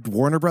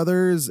Warner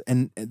Brothers,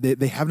 and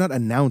they have not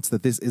announced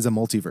that this is a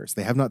multiverse.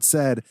 They have not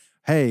said,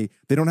 hey,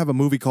 they don't have a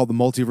movie called The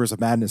Multiverse of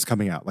Madness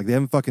coming out. Like, they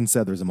haven't fucking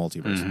said there's a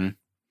multiverse.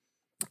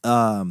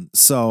 Mm-hmm.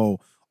 So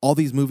all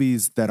these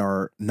movies that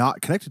are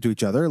not connected to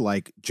each other,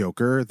 like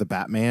Joker, the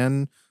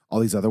Batman, all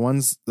these other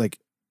ones, like,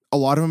 a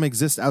lot of them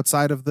exist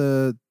outside of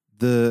the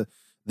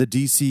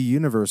DC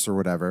universe or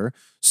whatever.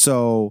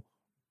 So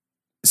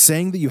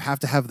saying that you have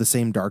to have the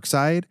same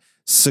Darkseid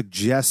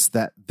suggests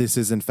that this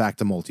is in fact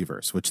a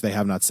multiverse, which they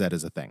have not said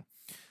is a thing.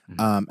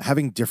 Mm-hmm.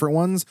 Having different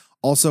ones,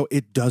 also,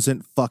 it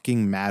doesn't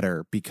fucking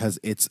matter because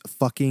it's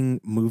fucking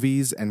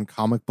movies and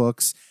comic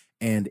books.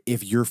 And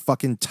if you're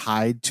fucking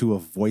tied to a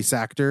voice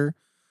actor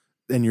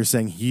and you're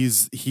saying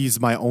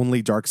he's my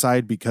only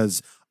Darkseid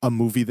because a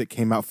movie that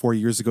came out 4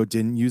 years ago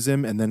didn't use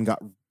him and then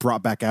got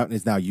brought back out and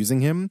is now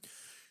using him.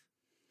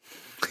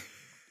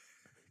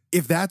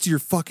 If that's your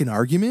fucking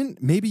argument,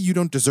 maybe you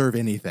don't deserve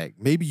anything.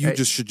 Maybe you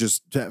should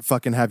just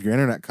fucking have your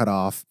internet cut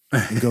off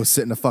and go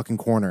sit in a fucking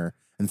corner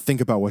and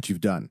think about what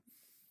you've done.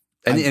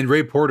 And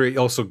Ray Porter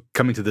also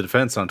coming to the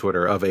defense on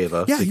Twitter of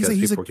Ava. Yeah,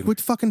 he's like,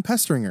 quit fucking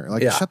pestering her.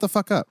 Like, shut the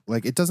fuck up.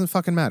 Like, it doesn't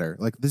fucking matter.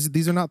 Like,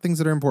 these are not things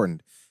that are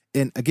important.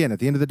 And again, at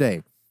the end of the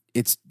day,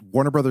 it's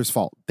Warner Brothers'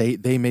 fault.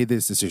 They made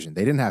this decision.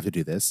 They didn't have to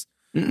do this.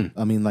 Mm-mm.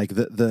 I mean, like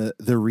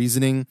the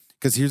reasoning,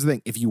 because here's the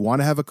thing. If you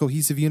want to have a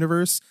cohesive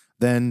universe,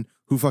 then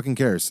who fucking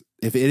cares?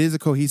 If it is a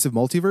cohesive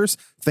multiverse,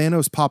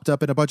 Thanos popped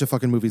up in a bunch of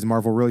fucking movies in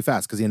Marvel really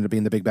fast because he ended up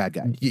being the big bad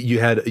guy. You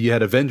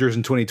had Avengers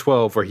in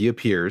 2012 where he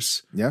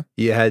appears. Yeah.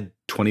 You had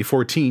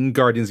 2014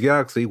 Guardians of the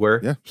Galaxy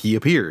where he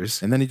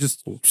appears. And then he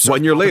just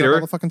 1 year later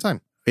all the fucking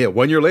time. Yeah,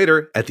 1 year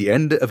later, at the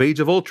end of Age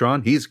of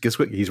Ultron, he's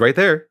right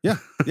there. Yeah.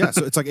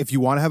 So it's like, if you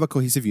want to have a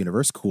cohesive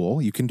universe,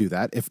 cool, you can do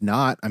that. If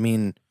not, I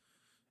mean,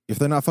 if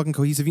they're not fucking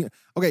cohesive,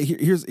 okay.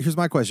 Here's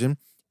my question: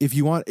 if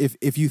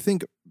you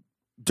think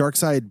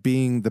Darkseid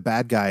being the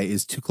bad guy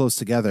is too close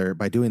together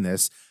by doing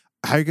this,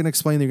 how are you going to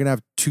explain that you're going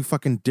to have two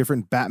fucking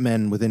different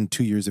Batmen within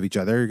 2 years of each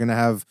other? You're going to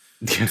have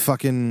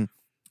fucking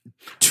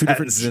two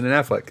different Pattinson and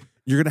Affleck.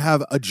 You're going to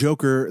have a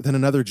Joker, then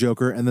another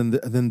Joker, and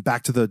then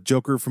back to the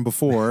Joker from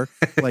before.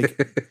 Like,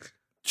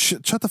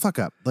 shut the fuck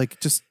up. Like,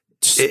 just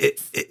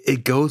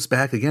it goes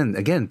back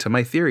again to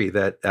my theory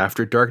that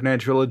after Dark Knight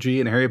trilogy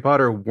and Harry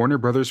Potter, Warner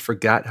Brothers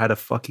forgot how to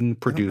fucking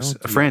produce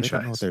a franchise. They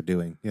don't know what they're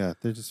doing. Yeah,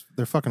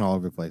 they're fucking all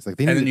over the place. Like,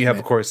 and then you have,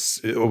 of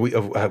course,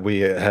 we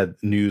had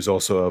news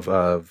also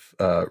of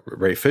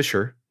Ray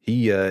Fisher.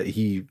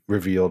 He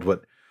revealed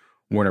what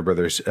Warner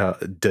Brothers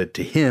did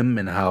to him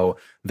and how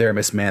their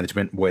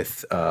mismanagement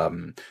with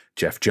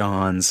Jeff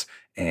Johns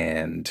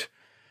and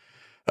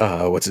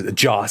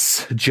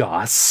Joss,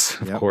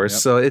 of course.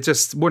 Yep. So it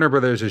just, Warner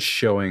Brothers is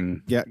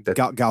showing. Yeah, that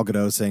Gal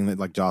Gadot saying that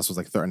like Joss was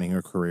like threatening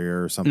her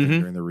career or something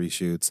during the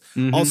reshoots.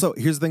 Mm-hmm. Also,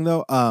 here's the thing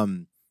though.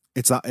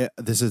 It's not.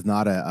 This is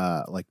not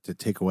a like to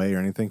take away or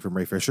anything from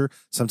Ray Fisher.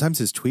 Sometimes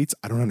his tweets,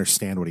 I don't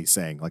understand what he's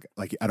saying. Like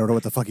I don't know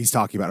what the fuck he's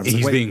talking about.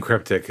 He's being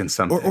cryptic and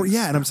something. Or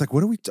yeah, and I'm just like,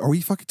 are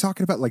we fucking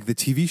talking about? Like the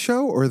TV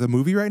show or the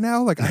movie right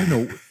now? Like, I don't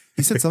know.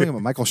 he said something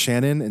about Michael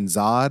Shannon and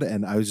Zod,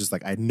 and I was just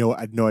like, I had no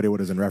idea what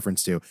it was in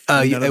reference to.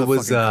 It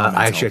was.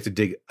 I actually have to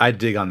dig. I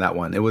dig on that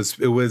one. It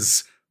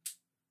was.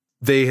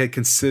 They had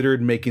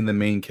considered making the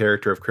main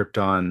character of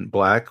Krypton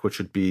black, which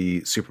would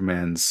be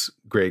Superman's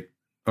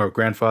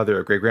grandfather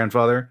or great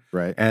grandfather,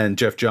 right? And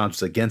Jeff Johns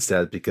was against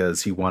that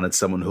because he wanted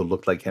someone who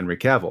looked like Henry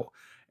Cavill.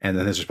 And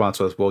then his response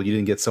was, "Well, you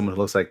didn't get someone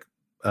who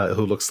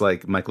looks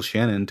like Michael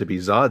Shannon to be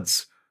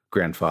Zod's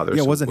grandfather."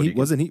 Yeah, so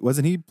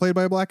wasn't he played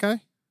by a black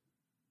guy?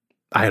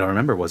 I don't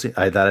remember. Was he?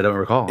 I don't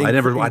recall. I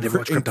never watched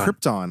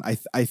Krypton.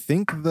 I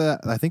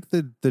think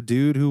the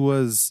dude who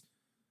was,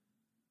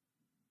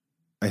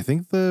 I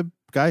think the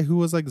guy who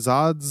was like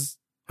Zod's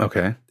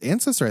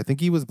ancestor. I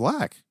think he was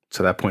black.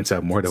 So that points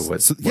out more to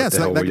what.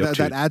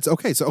 That adds.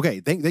 Okay, so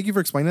thank you for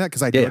explaining that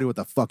because I had no idea what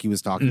the fuck he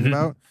was talking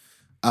about.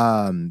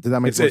 Did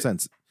that make more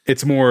sense?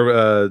 It's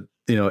more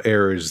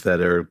errors that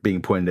are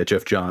being pointed at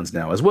Jeff Johns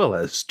now, as well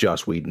as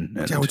Joss Whedon.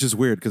 Yeah, which is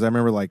weird because I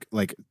remember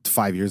like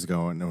 5 years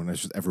ago, and when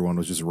everyone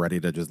was just ready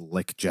to just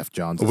lick Jeff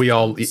Johns.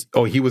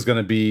 He was going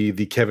to be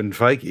the Kevin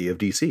Feige of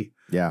DC.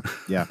 Yeah.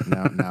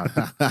 No.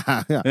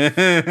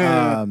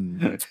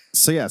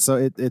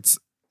 So it's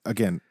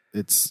again,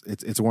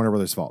 it's Warner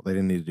Brothers' fault. They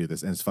didn't need to do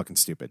this, and it's fucking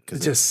stupid because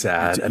it's just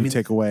sad. I mean,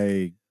 take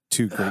away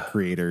two great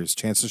creators'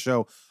 chance to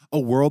show a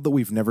world that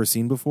we've never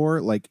seen before.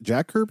 Like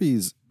Jack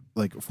Kirby's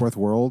Fourth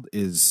World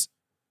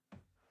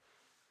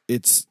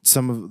it's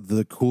some of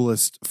the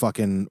coolest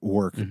fucking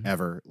work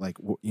ever. Like,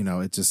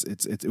 it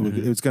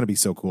was going to be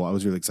so cool. I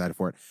was really excited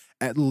for it.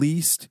 At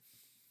least,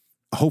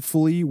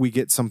 hopefully, we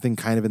get something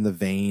kind of in the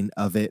vein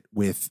of it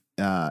with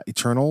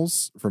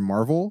Eternals from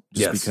Marvel,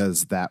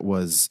 because that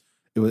was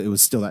it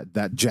was still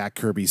that Jack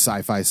Kirby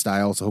sci-fi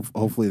style. So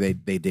hopefully they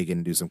dig in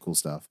and do some cool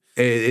stuff.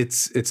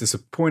 It's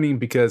disappointing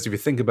because if you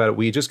think about it,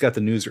 we just got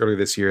the news earlier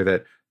this year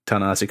that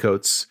Ta-Nehisi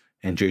Coates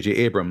and J.J.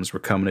 Abrams were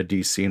coming to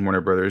DC and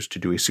Warner Brothers to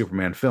do a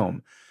Superman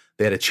film.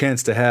 They had a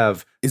chance to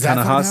have. Is that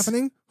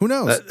happening? Who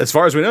knows? As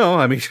far as we know,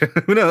 I mean,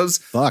 who knows?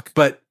 Fuck.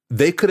 But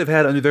they could have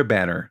had under their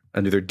banner,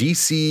 under their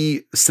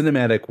DC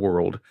cinematic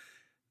world,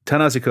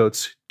 Ta-Nehisi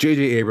Coates,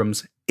 J.J.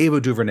 Abrams,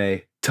 Ava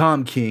DuVernay,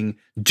 Tom King,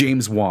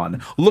 James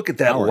Wan. Look at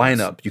that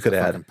lineup you could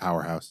have had.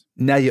 Powerhouse.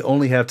 Now you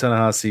only have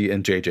Ta-Nehisi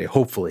and J.J.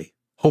 Hopefully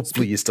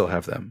you still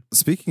have them.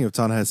 Speaking of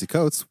Ta-Nehisi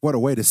Coates, what a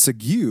way to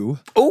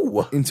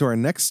segue into our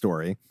next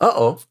story.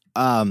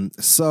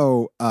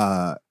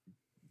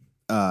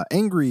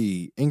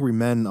 Angry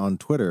men on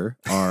Twitter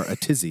are a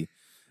tizzy.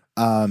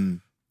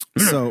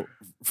 So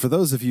for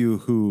those of you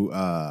who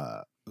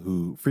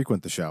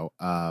frequent the show,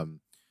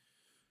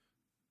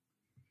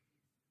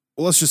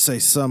 let's just say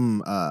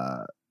some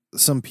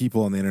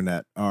people on the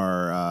internet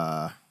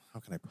are how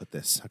can I put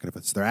this?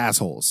 They're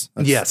assholes.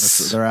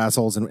 They're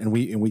assholes, and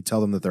we tell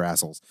them that they're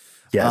assholes.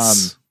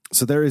 Yes.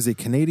 So there is a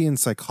Canadian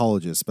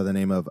psychologist by the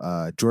name of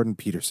Jordan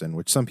Peterson,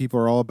 which some people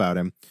are all about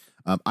him.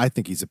 I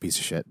think he's a piece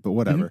of shit, but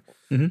whatever.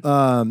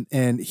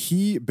 And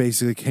he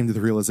basically came to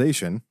the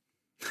realization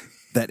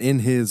that in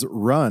his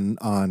run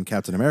on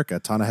Captain America,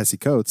 Ta-Nehisi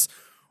Coates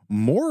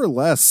more or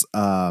less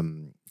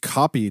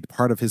copied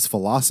part of his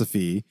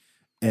philosophy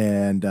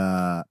and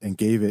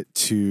gave it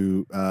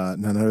to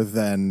none other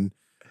than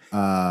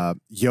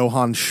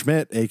Johann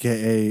Schmidt,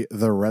 aka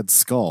the Red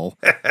Skull.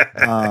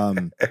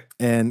 And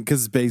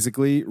because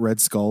basically Red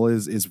Skull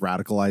is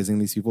radicalizing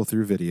these people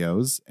through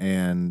videos,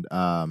 and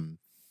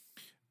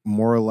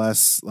more or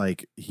less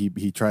like he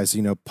tries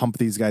to pump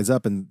these guys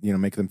up and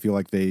make them feel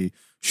like they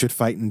should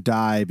fight and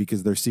die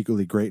because they're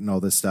secretly great and all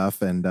this stuff.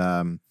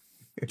 And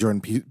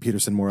Jordan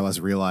Peterson more or less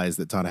realized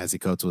that Ta-Nehisi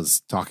Coates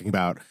was talking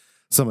about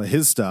some of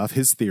his stuff,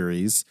 his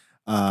theories,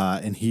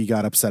 and he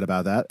got upset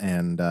about that.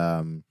 And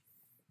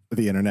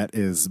the internet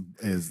is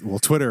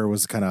Twitter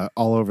was kind of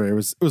all over. It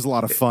was a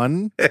lot of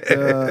fun.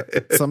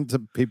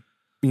 Maybe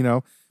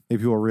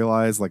people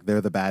realize like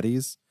they're the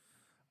baddies.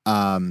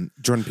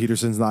 Jordan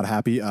Peterson's not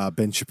happy.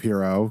 Ben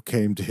Shapiro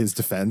came to his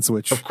defense,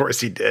 which of course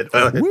he did.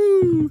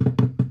 Woo!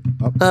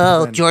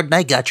 Jordan,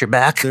 I got your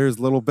back. There's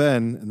little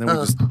Ben, and then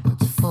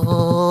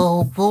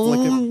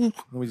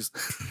we just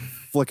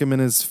flick him in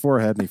his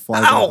forehead, and he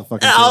flies off the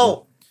fucking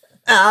table.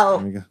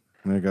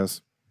 There he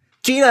goes.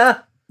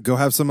 Gina, go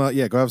have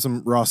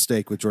some raw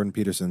steak with Jordan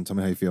Peterson. Tell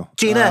me how you feel.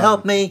 Gina,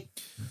 help me.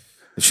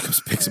 She comes,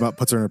 picks him up,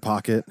 puts her in her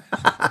pocket,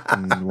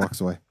 and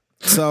walks away.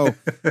 So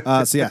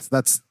yes,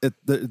 that's it.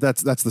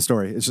 That's the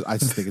story. I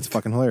just think it's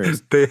fucking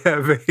hilarious.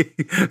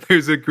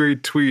 There's a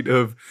great tweet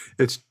of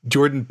it's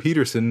Jordan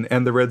Peterson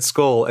and the Red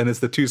Skull, and it's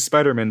the two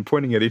Spider-Men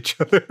pointing at each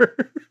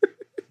other.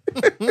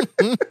 It's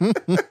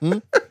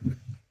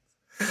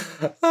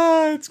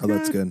good.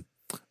 That's good.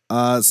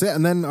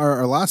 And then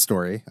our last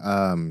story.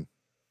 Do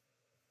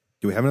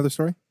we have another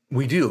story?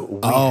 We do.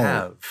 We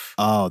have.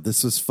 Oh,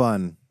 this was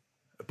fun.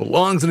 It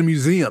belongs in a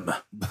museum.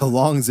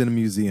 Belongs in a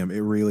museum. It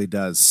really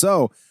does.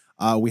 So.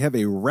 We have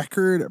a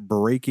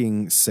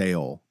record-breaking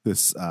sale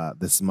this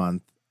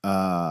month.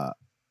 The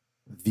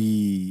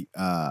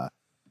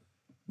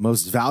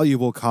most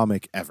valuable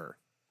comic ever.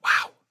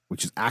 Wow.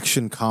 Which is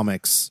Action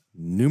Comics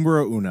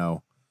numero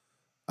uno.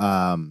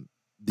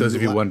 Those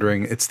of you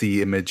wondering, it's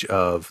the image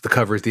of the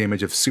cover is the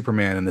image of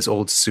Superman in this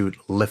old suit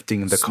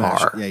lifting the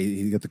car. Yeah,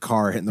 you got the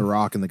car hitting the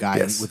rock, and the guy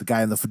Yes. with the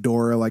guy in the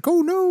fedora, like,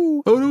 oh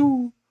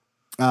no.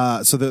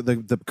 So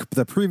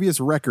the previous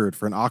record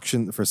for an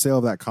auction for sale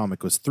of that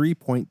comic was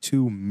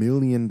 $3.2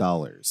 million.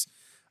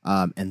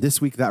 And this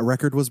week that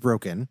record was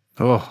broken.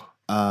 Oh,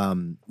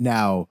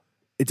 Now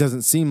it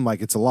doesn't seem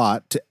like it's a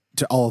lot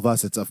to all of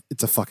us. It's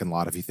a fucking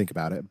lot if you think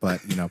about it.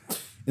 But you know,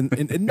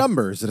 in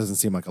numbers, it doesn't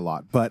seem like a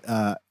lot. But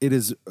it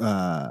is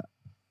a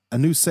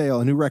new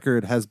sale, a new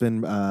record has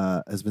been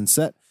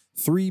set.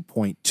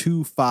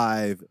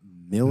 $3.25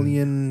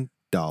 million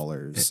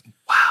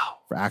wow.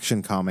 for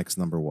Action Comics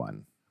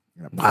 #1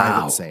 in a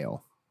private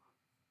sale.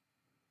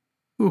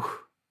 Ooh.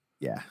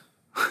 Yeah.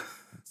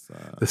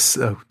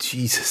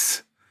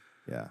 Jesus.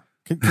 Yeah.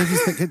 Can you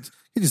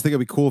just think it'd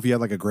be cool if you had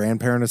like a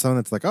grandparent or something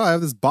that's like, oh, I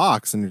have this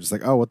box, and you're just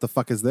like, oh, what the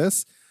fuck is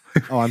this?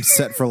 Oh, I'm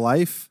set for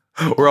life.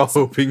 We're all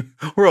hoping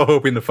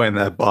to find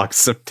that box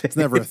someday. It's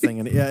never a thing,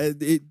 and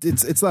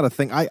it's not a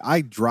thing.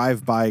 I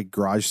drive by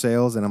garage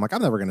sales, and I'm like,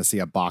 I'm never going to see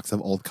a box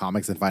of old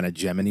comics and find a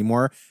gem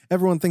anymore.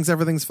 Everyone thinks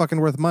everything's fucking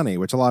worth money,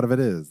 which a lot of it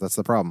is. That's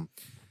the problem.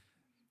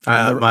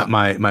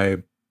 My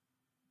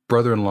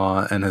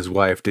brother-in-law and his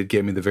wife did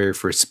get me the very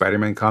first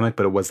Spider-Man comic,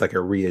 but it was like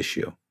a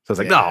reissue. So I was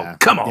like, no,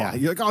 come on. Yeah,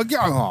 you're like, oh,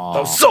 yeah. I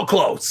was so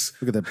close.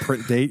 Look at the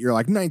print date. You're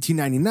like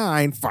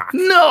 1999. Fuck.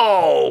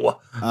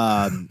 No.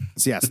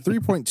 So yes,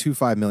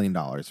 $3.25 million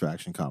for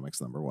Action Comics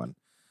 #1.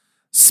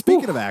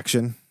 Speaking of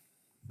action,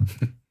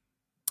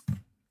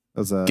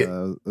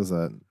 that was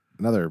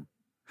another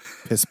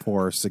piss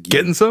poor Segui.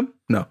 Getting some?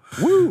 No.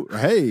 Woo!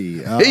 Hey.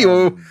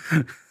 Hey-o.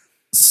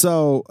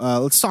 So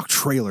let's talk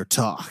trailer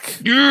talk.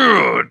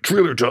 Yeah,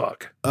 trailer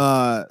talk.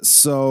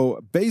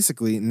 So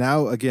basically,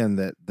 now again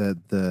that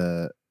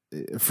the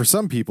for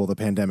some people the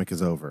pandemic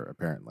is over.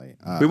 Apparently,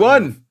 we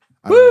won.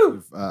 I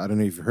don't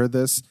know if you've heard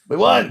this. We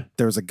won.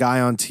 There was a guy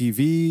on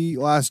TV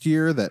last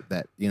year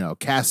that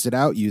cast it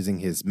out using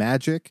his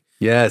magic.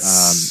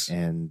 Yes.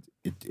 And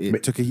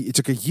it took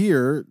a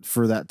year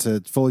for that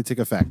to fully take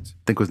effect.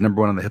 I think it was #1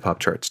 on the hip hop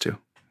charts too.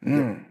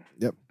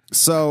 Yep.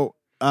 So,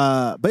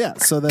 but yeah,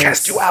 so that's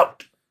Cast you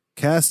out.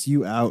 Cast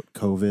you out,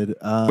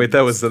 COVID. Wait,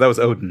 that was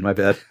Odin. My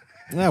bad.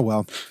 Yeah,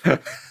 well,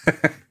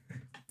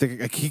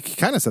 he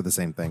kind of said the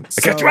same thing.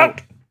 I cast you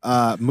out.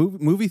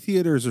 Movie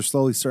theaters are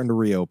slowly starting to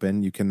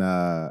reopen. You can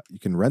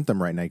rent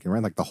them right now. You can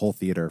rent like the whole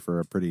theater for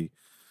a pretty,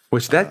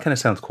 which that kind of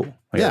sounds cool.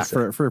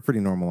 For a pretty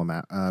normal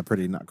amount,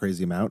 pretty not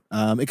crazy amount.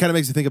 It kind of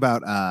makes you think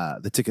about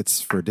the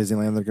tickets for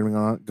Disneyland that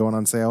are going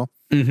on sale,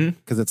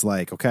 because it's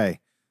like, okay,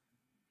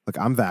 look,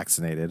 I'm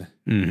vaccinated.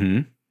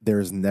 Mm-hmm. There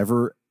is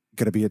never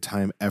going to be a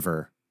time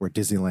ever where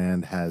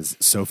Disneyland has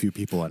so few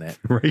people in it.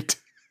 Right.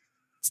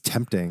 It's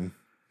tempting.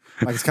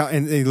 Like it's kind of,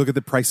 and you look at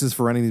the prices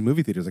for renting these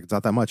movie theaters. Like it's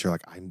not that much. You're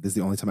like, this is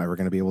the only time I'm ever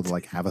going to be able to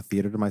like have a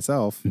theater to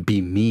myself.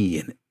 Be me,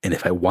 and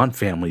if I want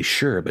family,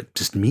 sure, but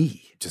just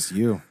me, just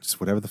you, just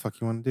whatever the fuck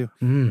you want to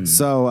do.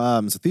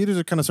 So theaters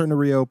are kind of starting to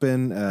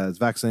reopen as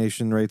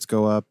vaccination rates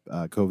go up,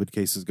 COVID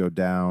cases go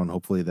down.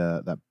 Hopefully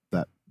that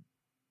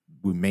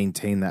we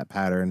maintain that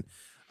pattern.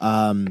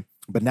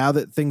 But now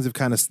that things have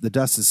the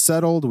dust has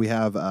settled, we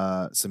have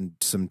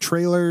some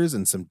trailers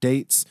and some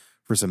dates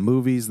for some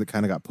movies that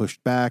kind of got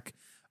pushed back.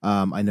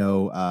 I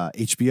know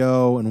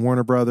HBO and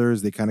Warner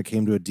Brothers, they kind of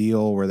came to a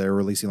deal where they're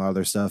releasing a lot of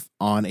their stuff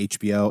on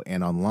HBO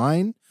and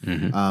online.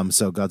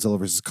 So Godzilla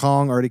vs.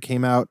 Kong already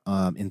came out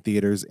in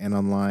theaters and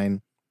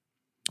online.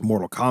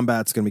 Mortal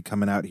Kombat's going to be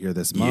coming out here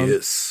this month.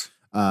 Yes.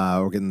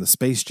 We're getting the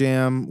Space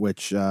Jam,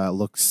 which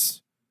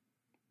looks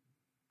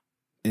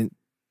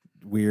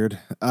weird.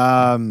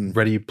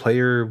 Ready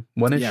Player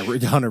One-ish? Yeah,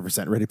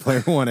 100% Ready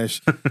Player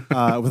One-ish. With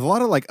a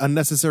lot of like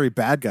unnecessary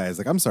bad guys.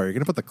 Like, I'm sorry, you're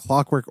gonna put the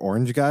Clockwork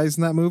Orange guys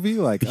in that movie?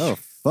 Like, oh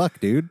fuck,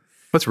 dude.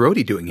 What's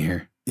Rhodey doing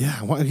here?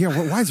 Yeah, why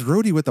is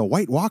Rhodey with the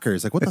White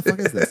Walkers? Like, what the fuck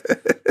is this?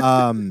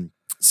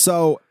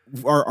 So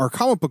our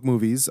comic book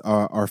movies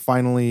are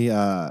finally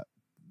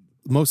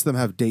most of them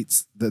have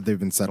dates that they've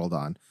been settled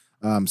on.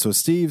 So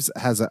Steve's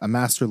has a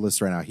master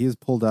list right now. He has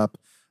pulled up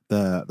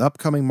the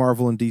upcoming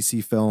Marvel and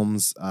DC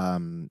films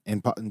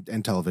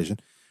and television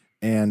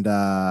and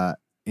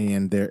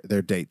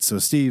their dates. So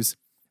Steve's,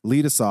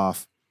 lead us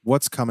off.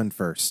 What's coming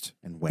first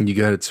and when? You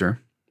got it, sir.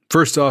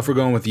 First off, we're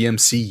going with the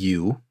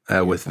MCU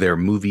with their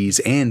movies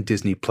and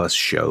Disney Plus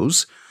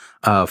shows.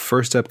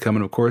 First up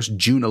coming, of course,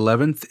 June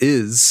 11th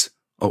is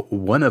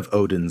one of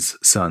Odin's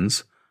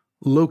sons,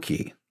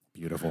 Loki.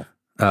 Beautiful.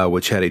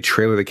 Which had a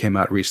trailer that came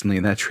out recently,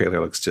 and that trailer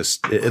looks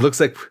it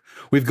looks like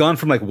we've gone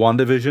from like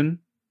WandaVision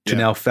to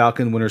now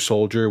Falcon Winter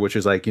Soldier, which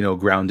is like,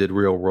 grounded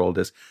real world,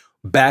 is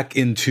back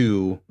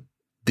into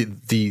the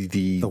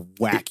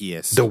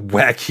wackiest, the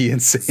wacky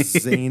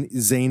insane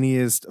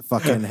zaniest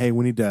fucking, hey,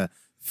 we need to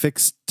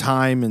fix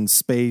time and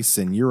space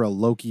and you're a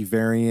Loki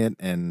variant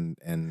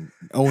and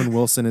Owen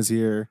Wilson is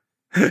here.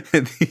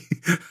 And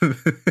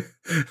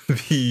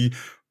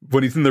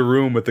when he's in the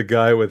room with the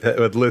guy with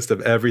a list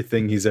of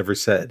everything he's ever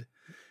said,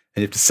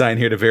 and you have to sign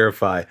here to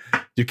verify,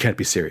 you can't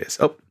be serious.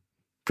 Oh,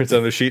 prints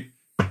on the sheet.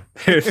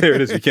 There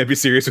it is. You can't be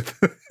serious with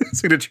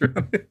signature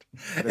on it.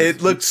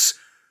 It looks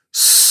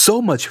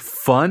so much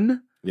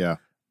fun. Yeah.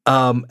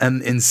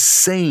 And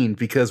insane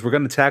because we're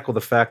going to tackle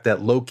the fact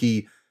that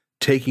Loki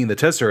taking the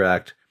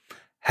Tesseract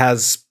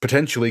has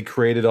potentially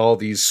created all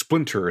these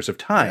splinters of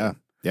time. Yeah.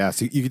 Yeah.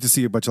 So you get to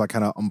see a bunch of like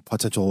kind of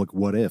potential like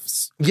what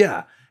ifs.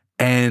 Yeah.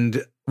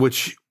 And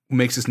which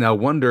makes us now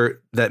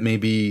wonder that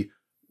maybe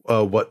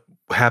what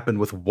happened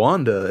with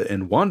Wanda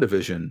and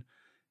WandaVision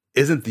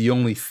isn't the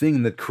only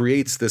thing that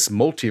creates this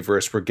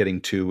multiverse we're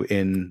getting to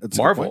in That's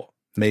a good point. Marvel.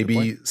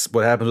 Maybe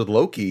what happens with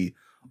Loki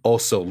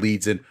also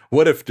leads in.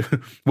 What if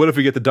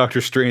we get the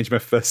Doctor Strange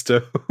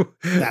Mephisto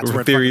That's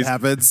where theories? it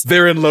happens.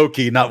 They're in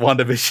Loki, not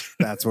WandaVision.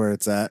 That's where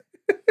it's at.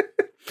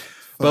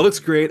 But it looks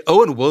great.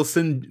 Owen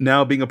Wilson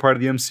now being a part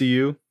of the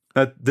MCU.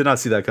 I did not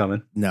see that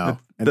coming. No.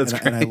 That's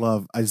and I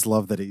great. just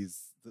love that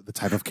he's the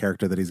type of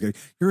character that he's going.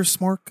 You're a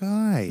smart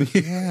guy.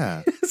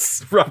 Yeah.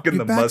 Rocking You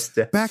the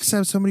mustache.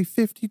 backstabbed somebody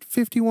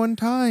 51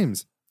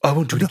 times. I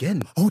won't do it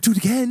again. Oh, do it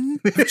again.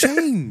 You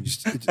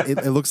changed.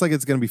 It looks like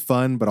it's going to be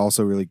fun, but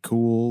also really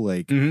cool.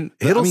 Like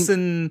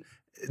Hiddleston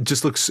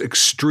just looks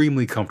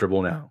extremely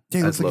comfortable now.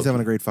 yeah, it looks as like he's Loki.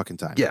 having a great fucking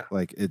time. Yeah.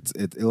 Like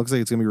it looks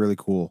like it's going to be really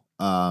cool.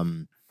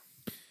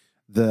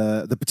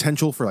 The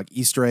potential for like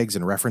Easter eggs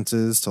and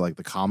references to like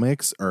the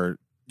comics are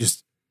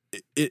just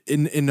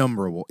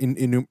innumerable.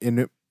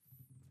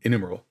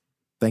 Innumerable.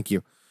 Thank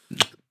you.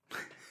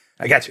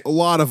 I got you. A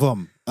lot of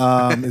them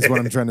is what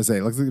I'm trying to say.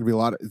 It looks like there's gonna be a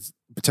lot of it's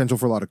potential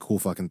for a lot of cool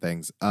fucking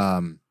things.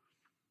 And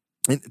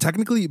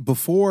technically,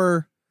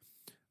 before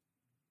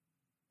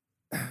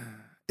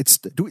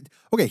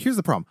okay, here's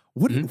the problem.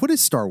 What is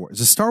Star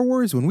Wars? Is Star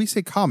Wars when we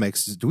say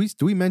comics? Do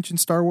we mention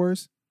Star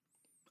Wars?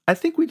 I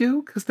think we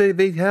do because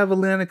they have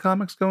Atlantic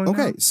Comics going.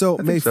 Okay, now. so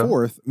I May think so.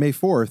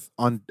 4th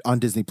on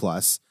Disney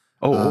Plus.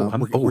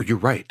 You're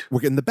right. We're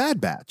getting the Bad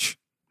Batch.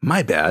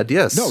 My bad.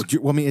 Yes. No,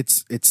 I mean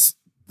it's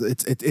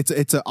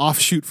an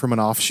offshoot from an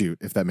offshoot,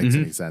 if that makes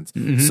any sense.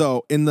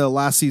 So in the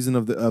last season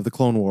of the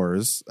Clone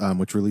Wars,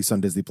 which released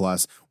on Disney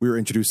Plus, we were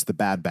introduced to the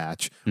Bad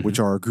Batch, which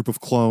are a group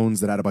of clones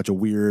that had a bunch of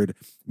weird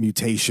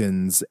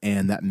mutations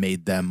and that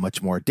made them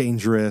much more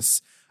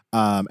dangerous.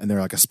 And they're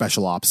like a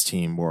special ops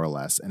team, more or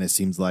less. And it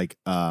seems like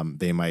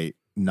they might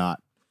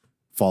not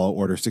follow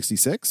Order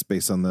 66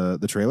 based on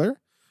the trailer.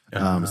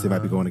 So they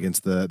might be going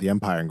against the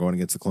Empire and going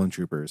against the clone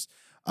troopers.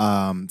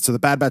 So the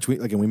Bad Batch, we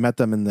met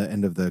them in the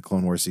end of the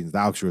Clone Wars seasons.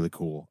 That looks really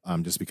cool.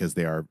 Just because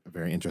they are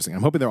very interesting.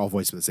 I'm hoping they're all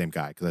voiced by the same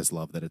guy because I just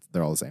love that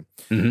they're all the same.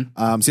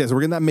 So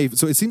we're getting that May.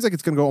 So it seems like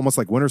it's going to go almost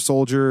like Winter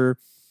Soldier,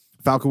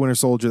 Falcon Winter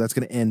Soldier. That's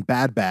going to end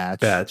Bad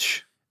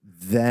Batch.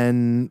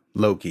 Then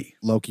Loki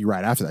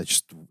right after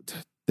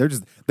that.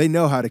 They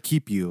know how to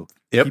keep you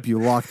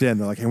locked in.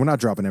 They're like, hey, we're not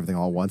dropping everything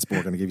all at once, but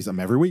we're going to give you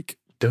something every week.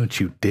 Don't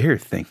you dare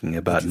thinking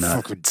about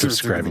not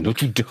subscribing.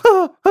 What are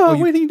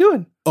you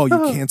doing? Oh,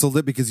 you canceled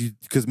it because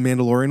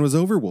Mandalorian was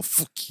over? Well,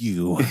 fuck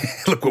you.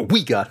 Look what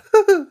we got.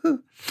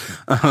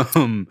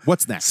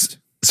 What's next?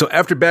 So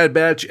after Bad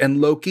Batch and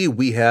Loki,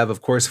 we have,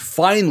 of course,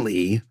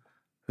 finally,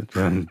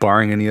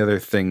 barring any other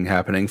thing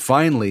happening,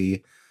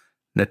 finally,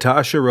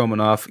 Natasha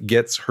Romanoff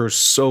gets her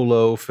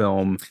solo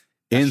film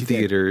in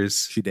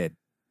theaters. She did.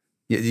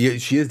 Yeah,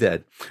 she is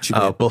dead. She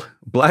did.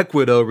 Black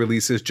Widow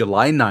releases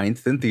July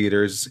 9th in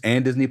theaters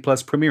and Disney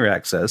Plus Premiere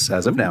Access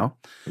as of now.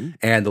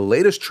 And the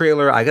latest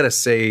trailer, I got to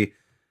say,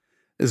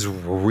 is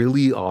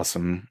really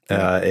awesome.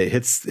 It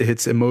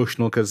hits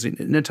emotional because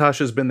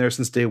Natasha's been there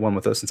since day one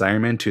with us, since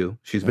Iron Man 2.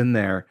 She's been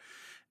there.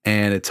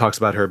 And it talks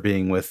about her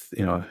being with,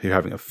 you're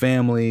having a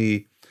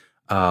family.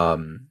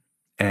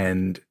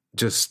 And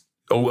just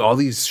all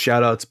these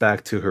shout outs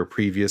back to her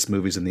previous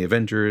movies in the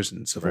Avengers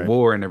and Civil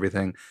War and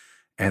everything.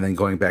 And then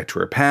going back to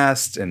her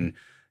past, what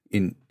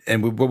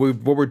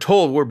we're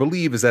told, what we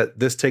believe is that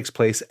this takes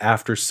place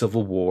after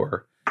Civil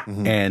War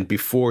and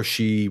before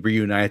she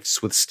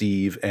reunites with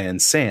Steve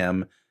and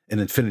Sam in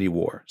Infinity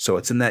War. So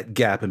it's in that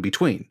gap in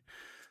between.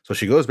 So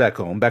she goes back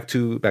home, back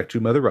to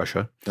Mother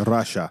Russia.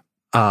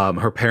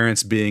 Her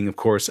parents being, of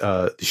course,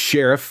 the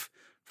sheriff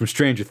from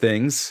Stranger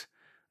Things,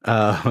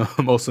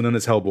 also known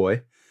as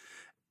Hellboy,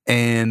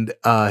 and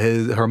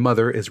her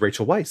mother is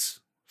Rachel Weisz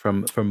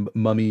from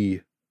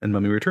Mummy and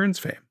Mummy Returns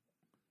fame.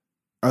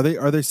 Are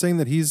they saying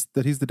that he's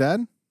the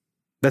dad?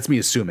 That's me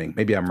assuming.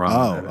 Maybe I'm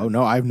wrong. Oh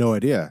no, I have no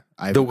idea.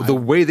 The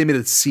way they made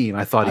it seem,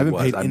 I thought I he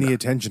was. haven't paid any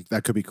attention.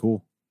 That could be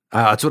cool.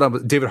 That's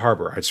what David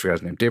Harbour. I just forgot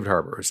his name. David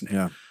Harbour is his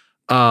name.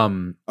 Yeah.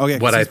 Okay.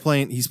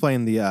 He's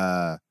playing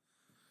the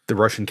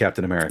Russian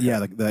Captain America.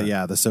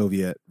 Yeah. The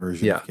Soviet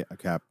version. Of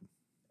Cap.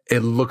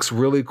 It looks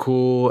really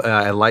cool.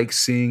 I like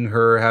seeing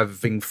her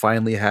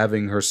finally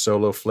having her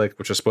solo flick,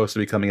 which was supposed to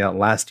be coming out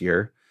last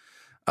year.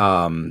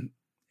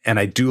 And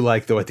I do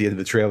like, though, at the end of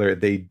the trailer,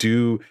 they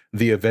do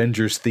the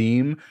Avengers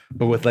theme,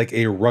 but with like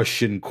a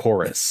Russian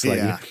chorus.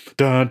 Like,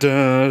 dun,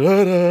 dun,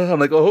 dun, dun. I'm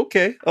like, oh,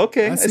 okay.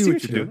 I see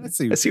what you're doing. I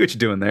see what you're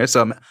doing there.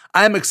 So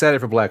I'm excited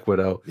for Black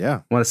Widow. Yeah.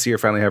 I want to see her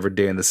finally have her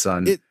day in the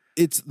sun.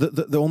 it's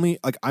the only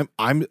like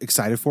I'm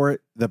excited for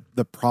it.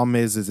 The problem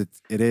is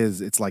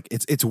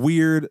it's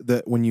weird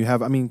that when you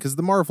have, I mean, because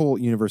the Marvel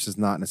universe is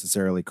not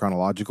necessarily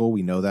chronological.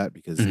 We know that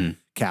because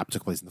Cap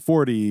took place in the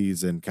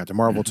 40s and Captain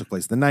Marvel took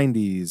place in the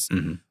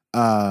 90s.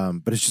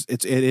 But it's just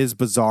it is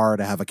bizarre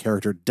to have a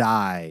character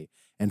die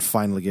and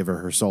finally give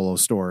her solo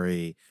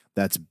story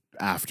that's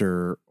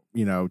after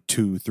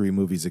 2-3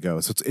 movies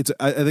ago. So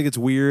I think it's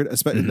weird,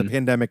 especially the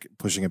pandemic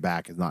pushing it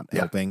back is not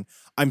helping.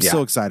 I'm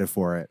so excited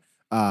for it.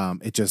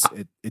 It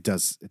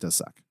does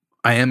suck.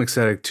 I am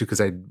excited too because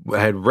I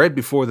had read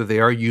before that they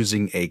are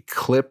using a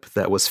clip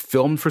that was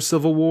filmed for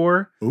Civil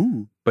War,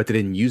 but they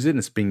didn't use it, and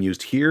it's being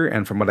used here.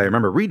 And from what I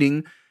remember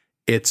reading,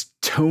 it's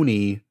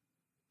Tony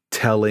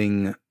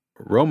telling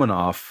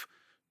Romanoff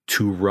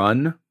to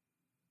run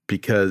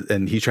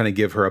and he's trying to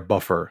give her a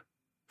buffer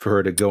for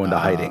her to go into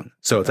hiding.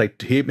 So it's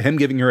like him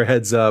giving her a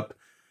heads up.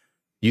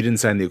 You didn't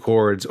sign the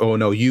accords. Oh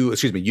no, you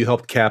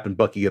helped Cap and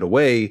Bucky get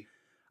away.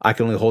 I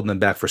can only hold them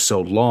back for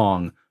so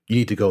long. You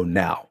need to go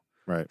now.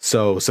 Right.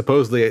 So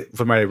supposedly,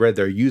 from what I read,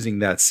 they're using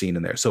that scene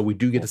in there. So we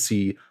do get to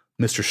see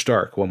Mr.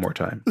 Stark one more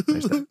time.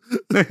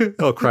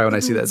 I'll cry when I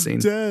see that scene.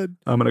 Dead.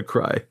 I'm gonna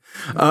cry.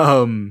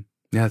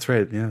 Yeah, that's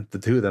right. Yeah, the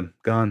two of them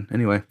gone.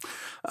 Anyway,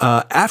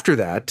 after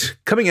that,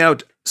 coming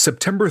out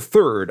September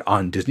 3rd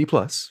on Disney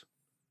Plus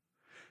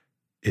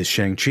is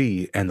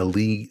Shang-Chi and the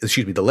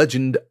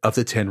Legend of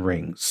the Ten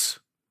Rings.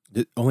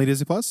 Only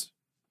Disney Plus?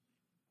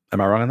 Am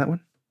I wrong on that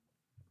one?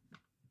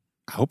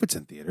 I hope it's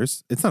in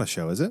theaters. It's not a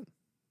show, is it?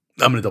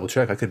 I'm gonna double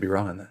check. I could be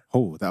wrong on that.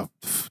 Oh,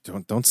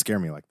 don't scare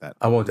me like that.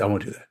 I won't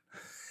do that.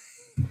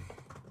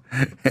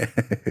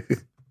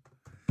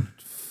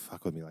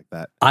 Fuck with me like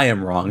that. I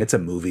am wrong. It's a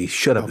movie.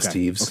 Shut up,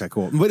 Steves. Okay,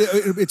 cool. But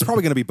it's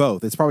probably going to be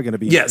both. It's probably going to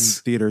be in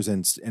theaters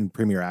and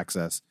Premiere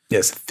Access.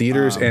 Yes,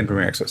 theaters and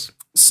Premiere Access.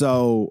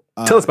 So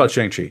tell us about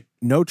Shang-Chi.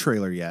 No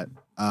trailer yet.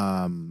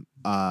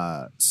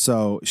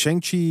 So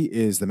Shang-Chi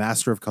is the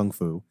master of Kung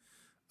Fu.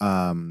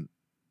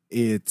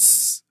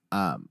 It's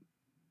a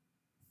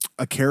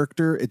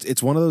character.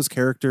 It's one of those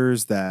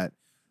characters that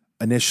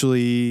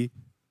initially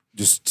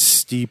just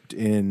steeped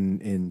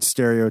in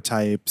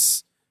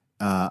stereotypes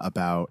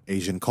about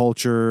Asian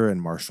culture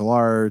and martial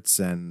arts,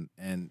 and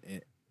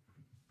it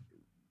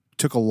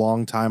took a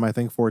long time, I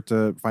think, for it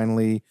to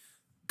finally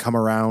come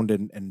around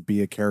and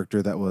be a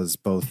character that was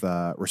both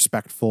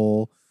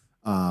respectful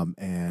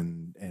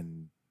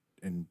and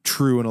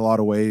true in a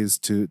lot of ways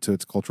to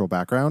its cultural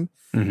background.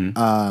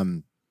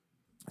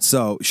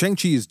 So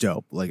Shang-Chi is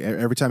dope. Like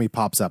every time he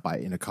pops up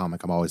in a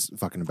comic, I'm always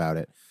fucking about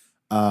it.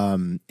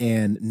 And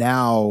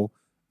now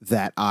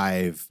that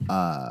I've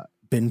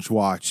binge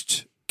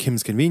watched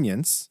Kim's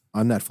Convenience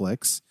on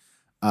Netflix,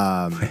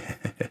 I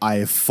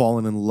have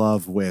fallen in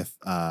love with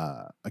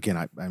again.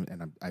 I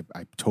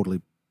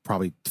totally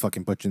probably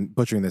fucking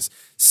butchering this.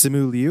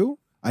 Simu Liu.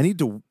 I need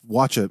to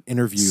watch an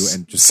interview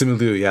and just Simu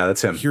Liu. Yeah,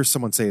 that's him. Hear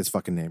someone say his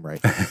fucking name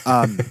right.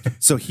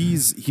 So he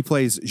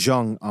plays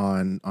Zheng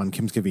on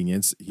Kim's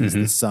Convenience. He's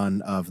the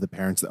son of the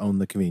parents that own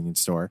the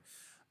convenience store,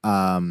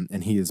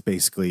 and he is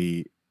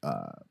basically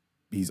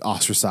he's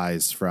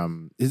ostracized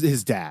from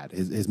his dad.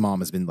 His mom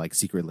has been like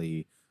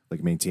secretly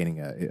like maintaining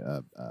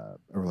a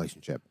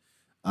relationship.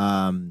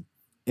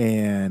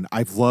 And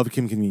I've loved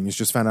Kim Convenience.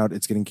 Just found out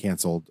it's getting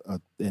canceled,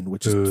 and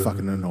which is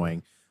fucking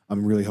annoying.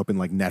 I'm really hoping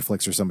like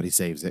Netflix or somebody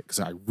saves it because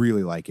I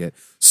really like it.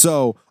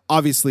 So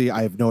obviously,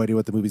 I have no idea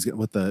what the movie's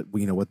what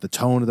the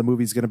tone of the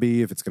movie's going to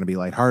be. If it's going to be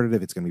lighthearted,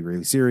 if it's going to be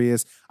really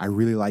serious. I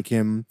really like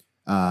him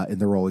in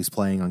the role he's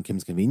playing on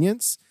Kim's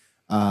Convenience.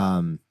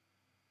 The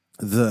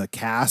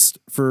cast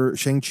for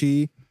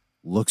Shang-Chi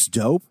looks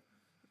dope.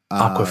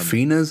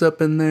 Awkwafina's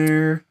up in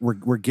there.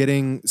 We're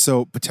getting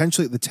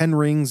potentially the Ten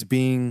Rings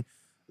being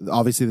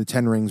obviously the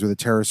Ten Rings were the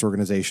terrorist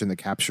organization that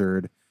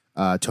captured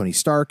Tony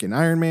Stark and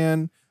Iron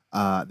Man.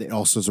 It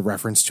also is a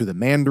reference to the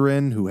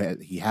Mandarin who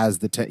he has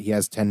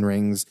 10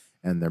 rings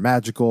and they're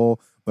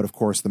magical. But of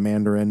course, the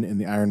Mandarin in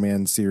the Iron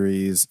Man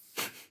series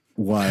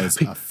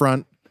was a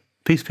front.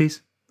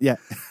 Peace. Yeah,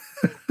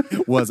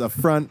 was a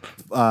front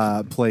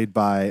played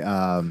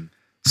by.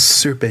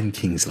 Sir Ben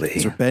Kingsley.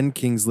 Sir Ben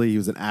Kingsley. He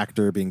was an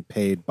actor being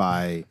paid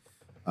by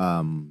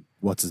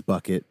What's His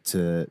Bucket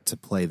to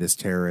play this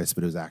terrorist,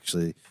 but it was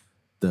actually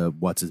the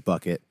What's His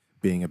Bucket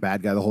being a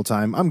bad guy the whole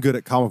time. I'm good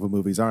at comic book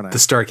movies, aren't I? The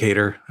Stark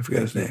hater. I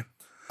forgot his name.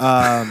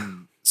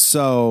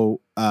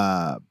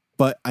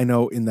 But I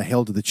know in the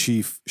Hail to the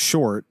Chief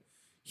short,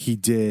 he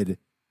did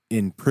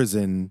in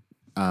prison.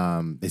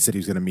 They said he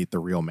was going to meet the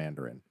real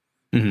Mandarin.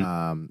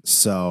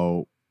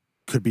 So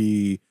could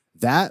be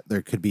that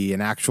there could be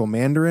an actual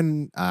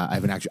Mandarin. I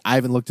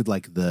haven't looked at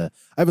the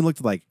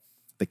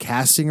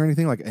casting or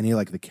anything, like any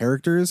like the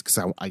characters, because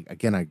I'm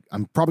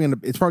probably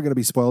it's probably gonna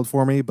be spoiled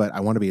for me, but I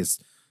want to be as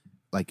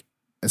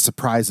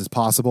surprised as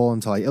possible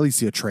until I at least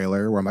see a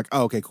trailer where I'm like,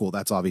 oh, okay, cool,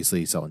 that's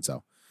obviously so and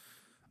so.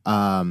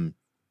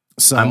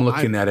 So I'm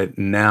looking at it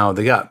now.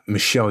 They got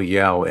Michelle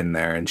Yeoh in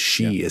there, and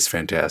she is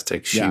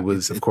fantastic. She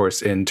was, of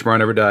course, in Tomorrow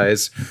Never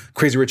Dies,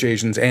 Crazy Rich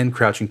Asians, and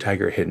Crouching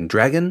Tiger, Hidden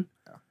Dragon.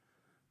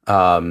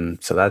 So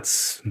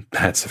that's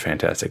a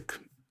fantastic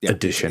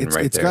addition it's,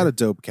 right it's there. got a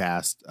dope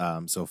cast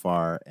so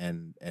far,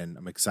 and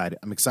I'm excited.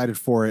 I'm excited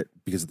for it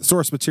because of the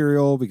source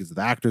material, because of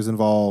the actors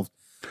involved.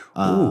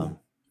 Ooh.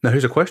 Now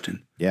here's a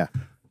question. Yeah.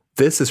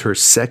 This is her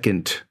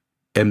second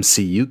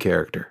MCU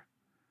character.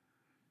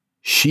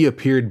 She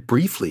appeared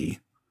briefly.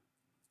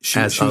 She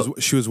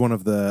was one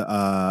of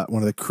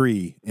the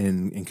Kree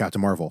in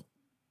Captain Marvel.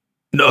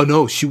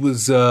 No, she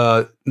was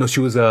Alita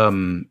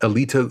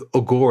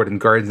O'Gord in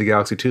Guardians of the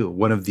Galaxy 2.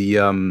 One of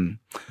the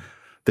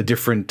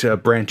different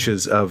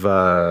branches of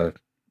what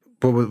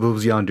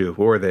was Yondu?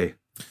 What were they?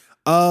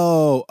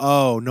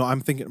 Oh no, I'm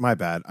thinking. My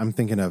bad. I'm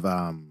thinking of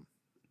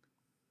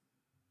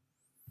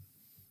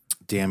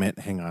Damn it!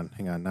 Hang on.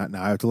 Not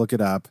now. I have to look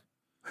it up.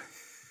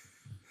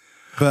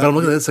 But I'm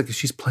looking at this like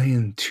she's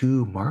playing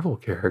two Marvel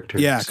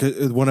characters. Yeah,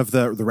 one of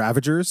the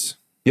Ravagers.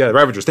 Yeah, the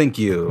Ravagers. Thank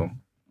you.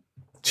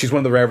 She's one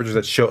of the Ravagers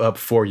that show up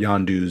for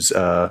Yondu's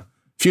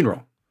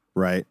funeral.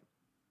 Right.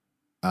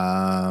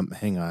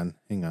 Hang on.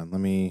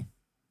 Let me.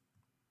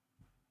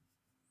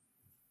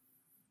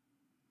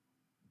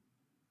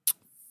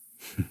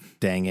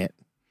 Dang it!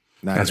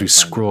 As we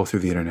scroll through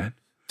the internet,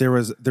 there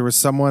was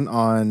someone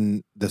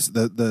on this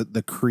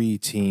the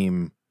Kree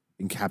team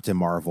in Captain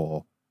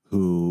Marvel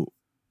who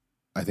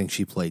I think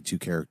she played two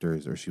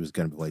characters, or she was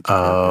going to play two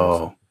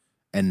characters.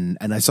 And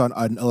I saw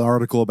an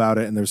article about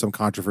it, and there was some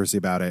controversy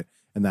about it,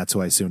 and that's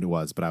who I assumed it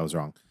was, but I was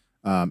wrong.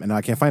 And now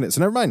I can't find it,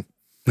 so never mind.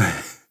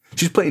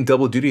 She's playing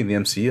double duty in the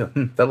MCU.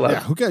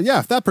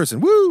 Yeah, that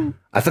person. Woo!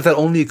 I thought that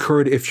only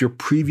occurred if your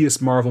previous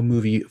Marvel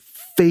movie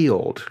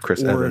failed,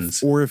 Chris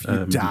Evans. Or if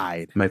you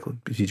died. Michael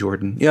B.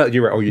 Jordan. Yeah,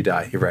 you're right. Or you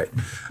die. You're right.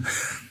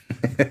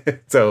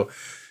 So,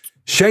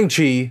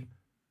 Shang-Chi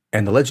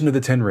and the Legend of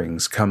the Ten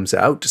Rings comes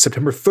out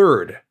September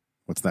 3rd.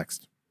 What's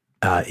next?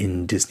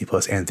 In Disney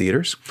Plus and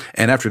theaters.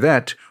 And after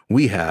that,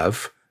 we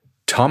have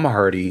Tom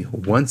Hardy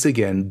once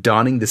again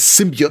donning the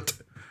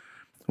symbiote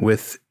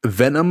with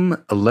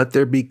Venom Let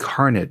There Be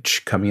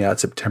Carnage coming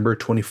out September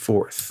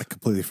 24th. I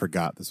completely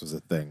forgot this was a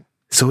thing.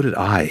 So did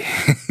I.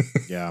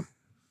 Yeah.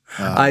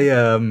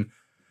 I'm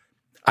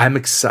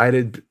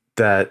excited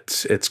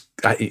that it's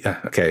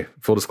okay.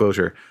 Full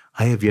disclosure,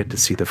 I have yet to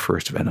see the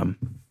first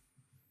Venom.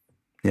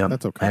 Yeah,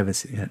 that's okay. I haven't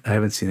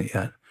seen it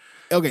yet.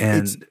 Okay,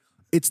 and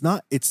it's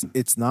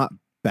not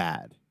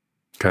bad.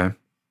 Okay,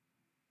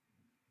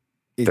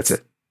 that's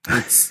it.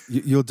 It's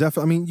you'll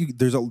definitely. I mean,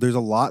 there's a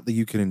lot that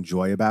you can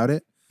enjoy about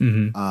it.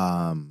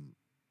 Mm-hmm.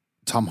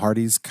 Tom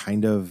Hardy's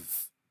kind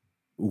of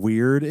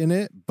weird in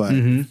it, but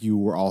if you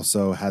were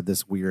also had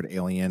this weird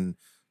alien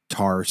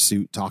tar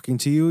suit talking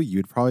to you,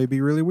 you'd probably be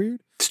really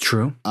weird. It's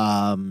true.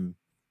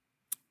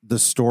 The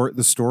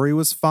story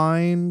was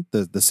fine.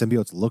 The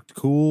symbiotes looked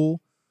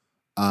cool.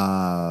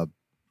 I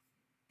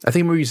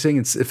think what you're saying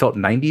it felt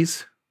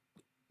 90s.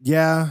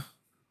 Yeah,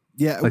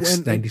 like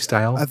 90s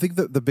style. I think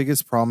the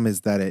biggest problem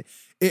is that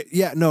it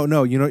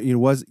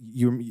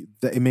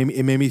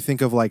made me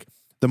think of like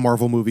the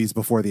Marvel movies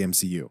before the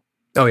MCU.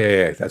 Oh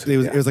yeah. That's it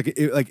was. Yeah. It was like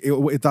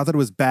it thought that it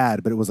was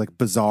bad, but it was like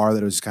bizarre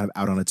that it was just kind of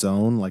out on its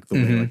own, like the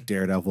way like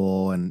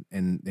Daredevil and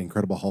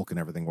Incredible Hulk and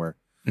everything were.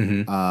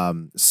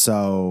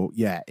 So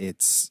yeah, I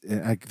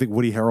think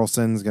Woody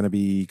Harrelson's going to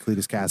be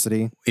Cletus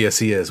Cassidy. Yes,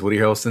 he is. Woody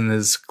Harrelson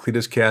is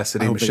Cletus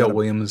Cassidy. Michelle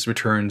Williams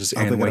returns.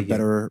 I think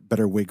a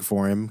better wig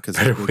for him because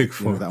that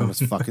one was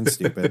fucking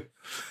stupid.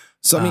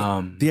 So I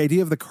mean, the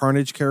idea of the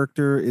Carnage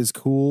character is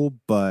cool,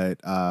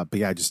 but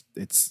yeah,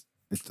 it's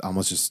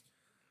almost just.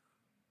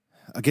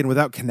 Again,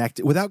 without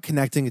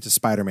connecting it to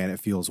Spider-Man, it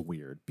feels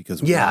weird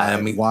because why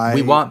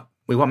we want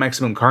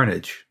Maximum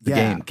Carnage, the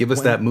game. Give us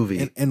that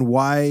movie. And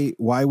why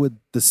would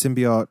the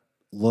symbiote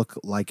look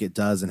like it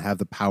does and have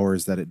the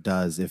powers that it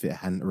does if it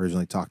hadn't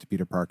originally talked to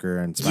Peter Parker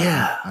and Spider-Man?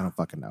 Yeah. I don't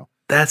fucking know.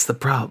 That's the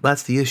problem.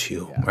 That's the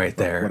issue right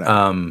there.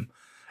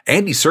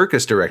 Andy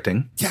Serkis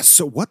directing. Yeah,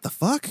 so what the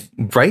fuck?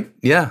 Right?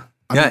 Yeah.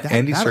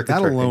 Andy Serkis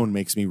that alone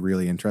makes me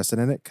really interested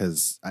in it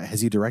because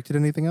has he directed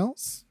anything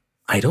else?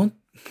 I don't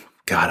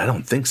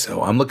think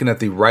so. I'm looking at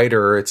the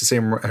writer. It's the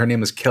same. Her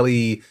name is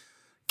Kelly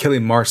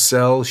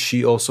Marcel.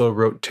 She also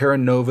wrote Terra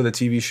Nova, the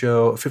TV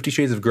show, 50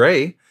 Shades of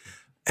Grey,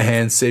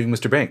 and Saving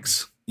Mr.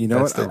 Banks. You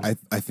know what?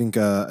 I think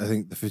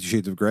the 50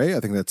 Shades of Grey. I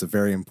think that's a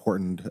very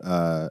important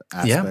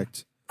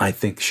aspect. I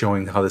think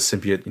showing how the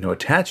symbiote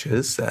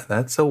attaches.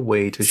 That's a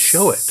way to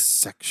show it.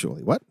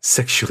 Sexually what?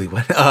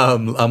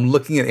 I'm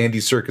looking at Andy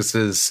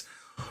Serkis's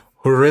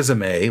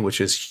resume,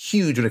 which is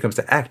huge when it comes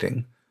to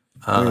acting.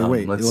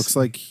 Wait. It looks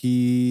like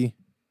he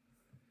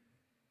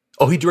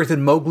directed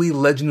Mowgli,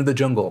 Legend of the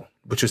Jungle,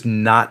 which is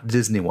not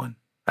Disney one.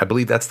 I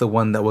believe that's the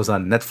one that was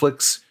on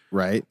Netflix.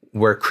 Right.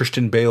 Where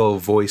Christian Bale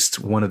voiced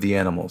one of the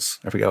animals.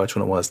 I forgot which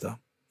one it was, though.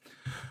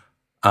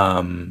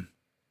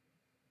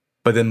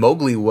 But then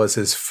Mowgli was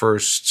his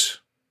first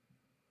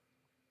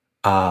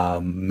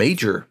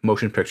major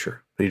motion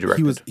picture that he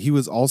directed. He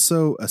was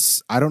also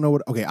I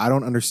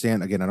don't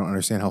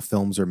understand how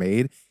films are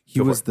made.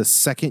 He was the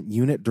second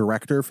unit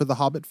director for the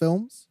Hobbit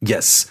films.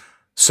 Yes.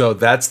 So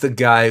that's the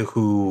guy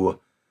who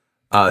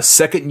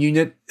second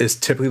unit is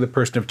typically the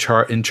person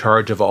in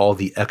charge of all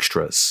the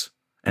extras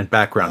and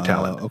background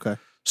talent. Okay.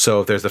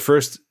 So if there's the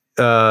first,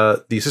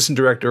 the assistant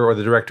director or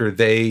the director,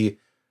 they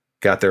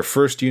got their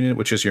first unit,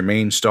 which is your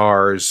main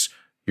stars,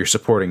 your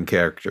supporting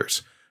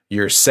characters.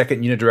 Your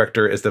second unit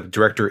director is the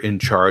director in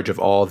charge of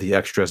all the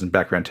extras and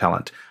background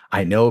talent.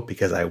 I know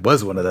because I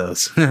was one of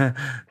those.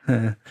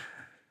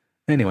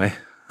 Anyway,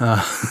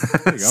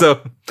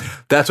 so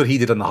that's what he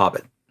did on The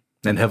Hobbit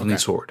and Heavenly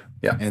Sword.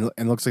 Yeah. And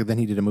it looks like then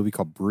he did a movie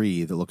called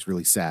Breathe that looks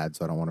really sad,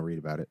 so I don't want to read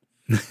about it.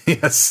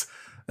 Yes.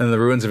 And the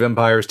Ruins of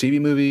Empires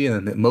TV movie,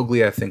 and then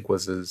Mowgli, I think,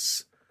 was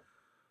his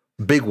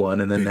big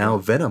one. And then now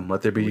Venom.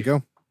 Let there be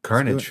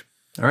carnage.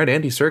 All right,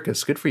 Andy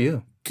Serkis, good for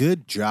you.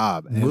 Good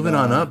job. Moving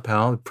on up,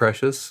 pal.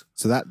 Precious.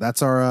 So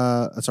that's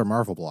our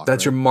Marvel block.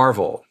 That's your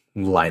Marvel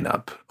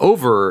lineup.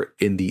 Over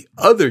in the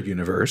other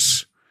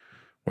universe,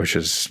 which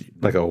is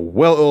like a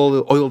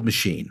well-oiled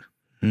machine.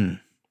 A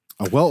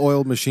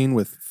well-oiled machine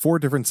with 4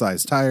 different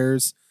size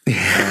tires.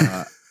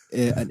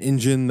 An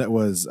engine that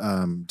was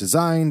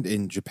designed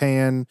in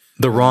Japan.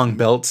 The wrong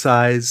belt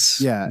size.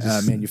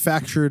 Yeah,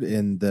 manufactured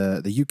in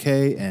the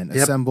UK and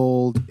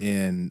assembled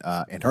in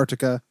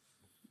Antarctica.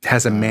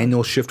 Has a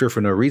manual shifter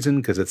for no reason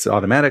because it's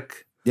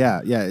automatic.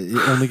 Yeah. It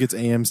only gets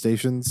AM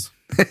stations.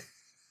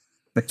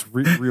 It's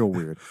real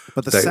weird.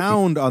 But the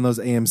sound on those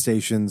AM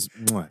stations,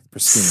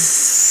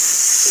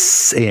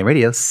 pristine. AM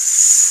radio.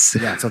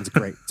 Yeah, it sounds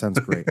great.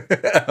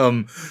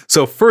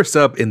 So first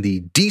up in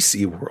the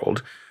DC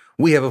world,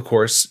 we have, of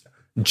course,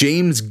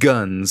 James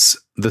Gunn's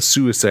The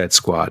Suicide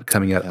Squad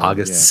coming out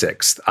August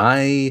 6th.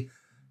 I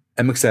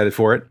am excited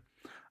for it.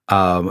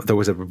 There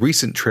was a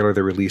recent trailer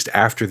they released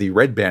after the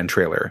Red Band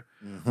trailer,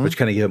 which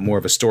kind of gave it more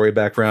of a story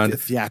background. The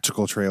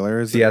theatrical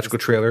trailer.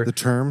 Trailer. The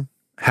term.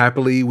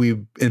 Happily,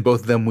 in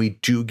both of them, we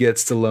do get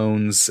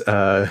Stallone's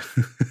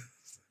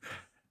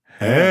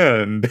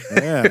hand.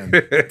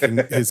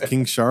 His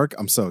King Shark.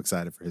 I'm so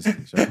excited for his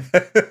King Shark.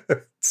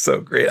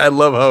 So great. I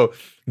love how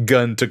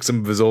Gunn took some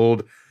of his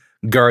old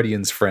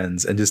Guardians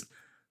friends and just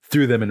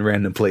threw them in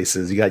random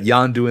places. You got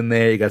Yondu in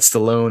there. You got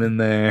Stallone in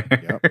there.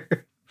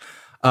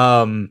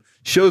 Yep.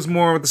 Shows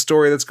more of the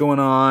story that's going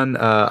on.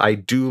 I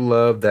do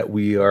love that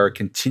we are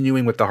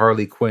continuing with the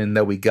Harley Quinn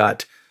that we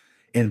got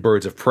in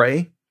Birds of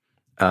Prey.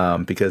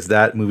 Because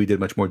that movie did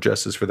much more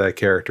justice for that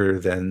character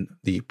than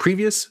the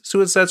previous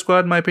Suicide Squad,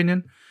 in my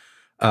opinion.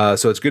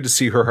 So it's good to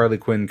see her Harley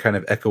Quinn kind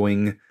of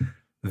echoing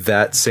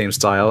that same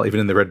style, even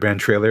in the Red Band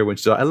trailer,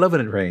 which I love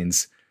when it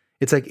rains.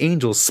 It's like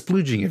angels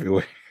splooging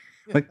everywhere.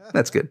 Like,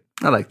 that's good.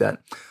 I like that.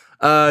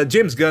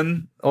 James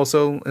Gunn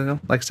also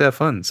likes to have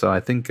fun. So I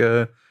think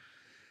this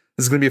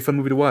is going to be a fun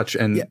movie to watch.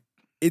 And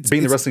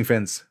being the wrestling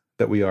fans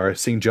that we are,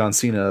 seeing John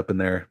Cena up in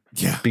there,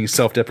 being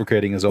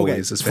self-deprecating as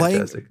always is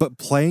fantastic. But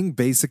playing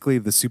basically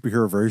the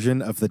superhero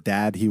version of the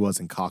dad he was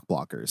in Cock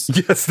Blockers.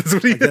 Yes, that's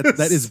what he is.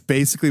 That is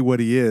basically what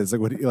he is.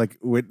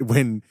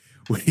 When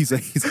he's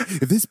like,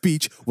 if this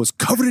beach was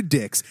covered in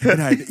dicks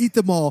and I had to eat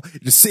them all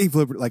to save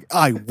liberty, like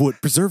I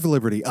would preserve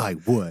liberty, I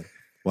would.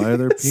 Why are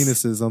there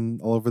penises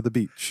all over the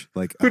beach?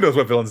 Like, who knows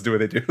what villains do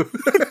what they do?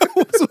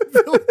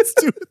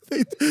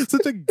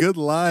 Such a good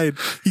line.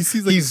 He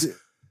sees like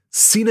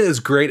Cena is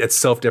great at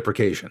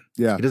self-deprecation.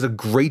 Yeah. He does a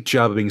great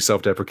job of being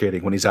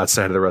self-deprecating when he's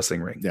outside of the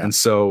wrestling ring. Yeah. And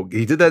so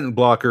he did that in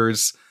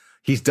Blockers.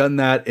 He's done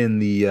that in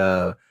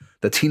the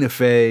Tina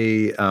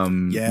Fey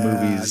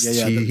movies.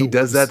 Yeah. He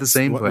does that the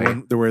same way.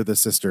 Where the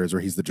sisters,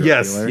 where he's the drug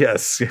dealer.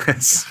 Yes.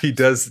 He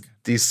does.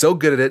 He's so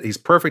good at it. He's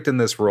perfect in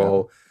this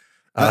role.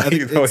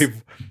 He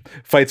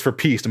fights for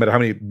peace, no matter how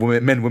many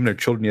men, women, or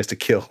children he has to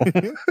kill.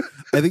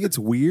 I think it's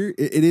weird.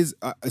 It is.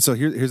 So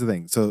here's the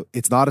thing. So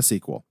it's not a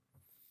sequel.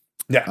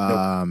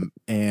 Yeah.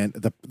 And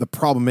the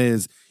problem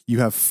is you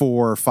have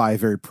 4 or 5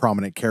 very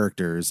prominent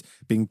characters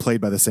being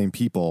played by the same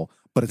people,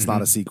 but it's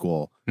not a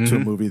sequel to a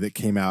movie that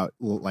came out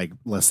like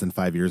less than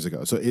 5 years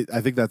ago. So I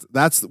think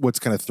that's what's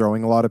kind of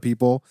throwing a lot of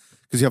people,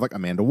 because you have like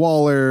Amanda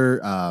Waller,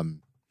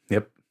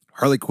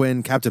 Harley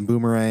Quinn, Captain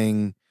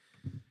Boomerang,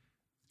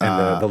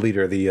 and the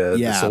leader,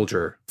 the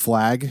soldier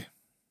Flag.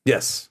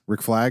 Yes,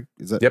 Rick Flag.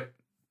 Is that? Yep.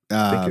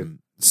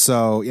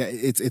 So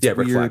it's weird.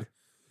 Rick Flag.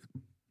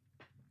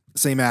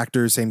 Same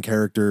actors, same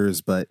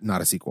characters, but not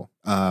a sequel.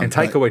 And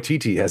Taika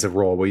Waititi has a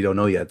role where you don't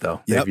know yet,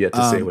 though. They've yet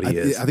to say what he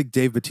is. I think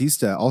Dave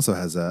Bautista also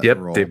has a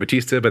role. Dave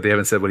Bautista, but they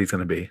haven't said what he's going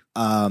to be.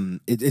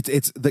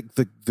 It's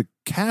the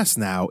cast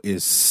now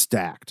is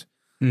stacked.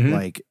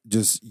 Like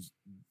just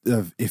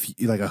if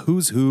like a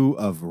who's who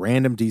of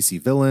random DC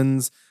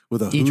villains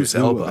with a who's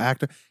who of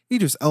actor.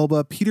 Idris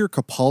Elba, Peter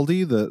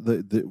Capaldi,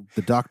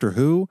 the Doctor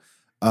Who.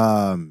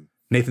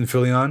 Nathan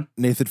Fillion.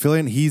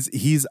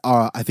 He's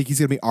I think he's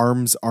gonna be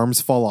arms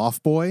fall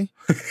off boy.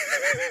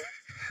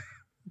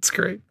 It's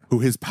great. Who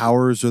his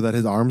powers are that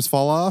his arms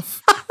fall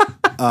off.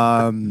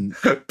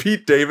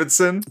 Pete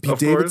Davidson.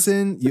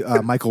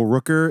 Michael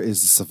Rooker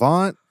is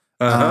Savant.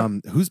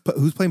 Who's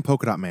playing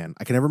Polka Dot Man?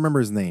 I can never remember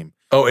his name.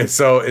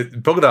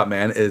 Polka Dot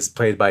Man is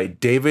played by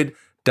David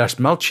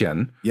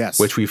Dastmalchian. Yes,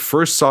 which we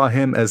first saw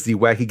him as the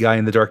wacky guy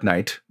in The Dark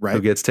Knight, right,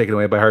 who gets taken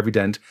away by Harvey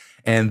Dent.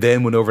 and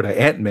then went over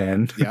to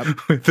Ant-Man Yep.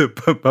 with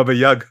the Baba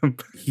Yaga.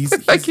 He's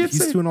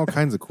doing all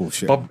kinds of cool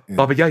shit.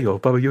 Baba Yaga.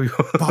 Baba Yaga.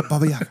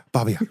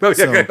 Baba Yaga,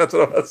 So, that's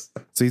what it was.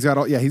 so he's got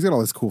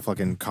all this cool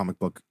fucking comic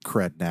book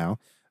cred now.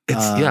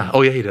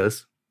 Oh yeah, he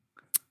does.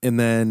 And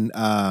then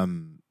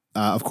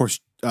of course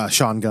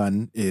Sean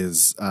Gunn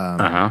is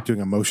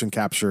doing a motion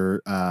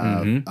capture.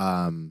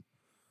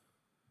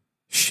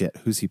 Shit,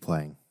 who's he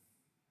playing?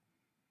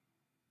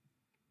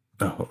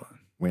 Oh, hold on.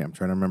 Wait, I'm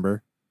trying to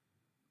remember.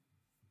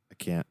 I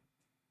can't.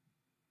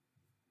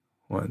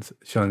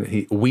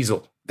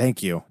 Weasel.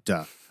 Thank you.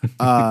 Duh.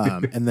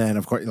 And then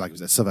of course, like I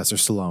said, Sylvester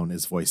Stallone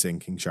is voicing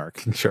King Shark.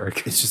 King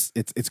Shark. It's just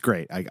it's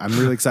great. I'm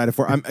really excited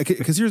for.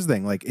 Because here's the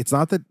thing. Like, it's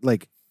not that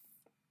like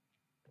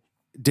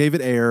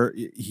David Ayer.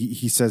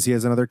 He says he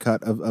has another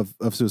cut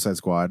of Suicide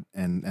Squad,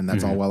 and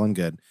that's all well and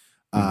good.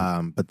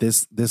 But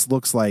this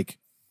looks like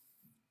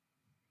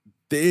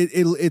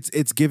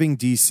it's giving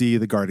DC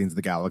the Guardians of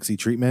the Galaxy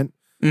treatment.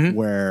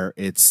 Where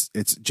it's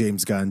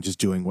James Gunn just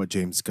doing what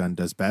James Gunn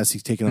does best.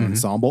 He's taking an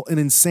ensemble, an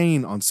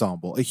insane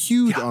ensemble, a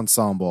huge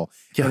ensemble,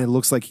 and it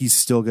looks like he's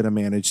still going to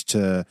manage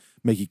to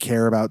make you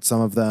care about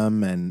some of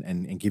them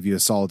and give you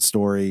a solid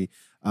story.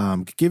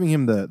 Giving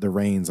him the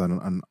reins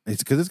on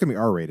it's because it's going to be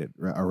R-rated,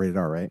 rated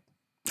R, right?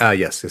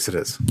 Yes, it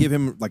is. Give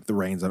him like the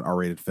reins on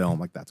R-rated film,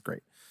 like that's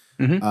great.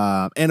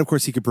 And of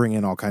course, he could bring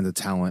in all kinds of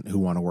talent who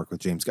want to work with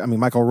James Gunn. I mean,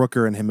 Michael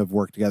Rooker and him have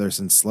worked together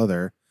since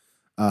Slither.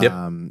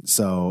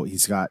 So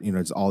he's got,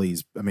 it's all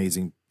these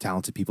amazing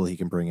talented people he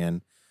can bring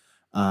in.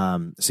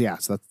 So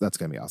that's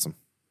gonna be awesome.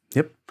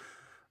 Yep.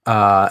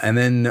 And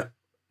then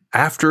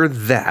after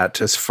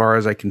that, as far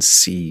as I can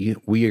see,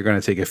 we are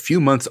going to take a few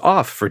months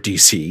off for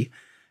DC.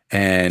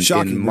 And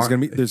shocking.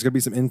 There's gonna be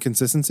some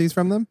inconsistencies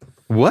from them.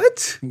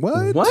 What?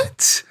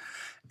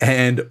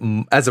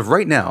 And as of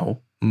right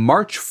now,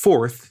 March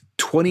 4th,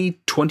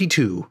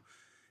 2022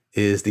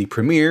 is the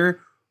premiere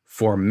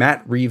for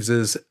Matt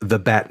Reeves's The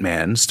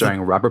Batman,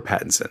 starring Robert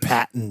Pattinson.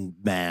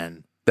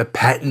 The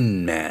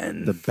Pattinson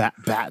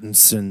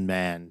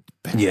Man.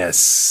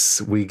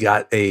 Yes, we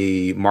got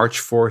a March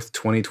 4th,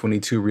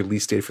 2022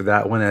 release date for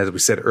that one. As we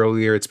said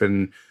earlier, it's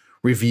been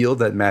revealed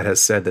that Matt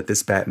has said that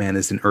this Batman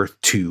is in Earth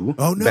 2.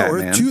 Oh no,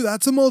 Batman. Earth 2,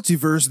 that's a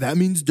multiverse. That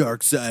means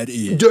Darkseid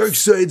is.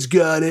 Darkseid's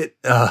got it.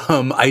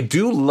 I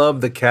do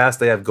love the cast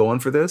they have going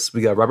for this.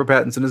 We got Robert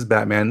Pattinson as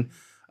Batman.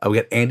 We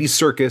got Andy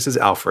Serkis as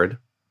Alfred.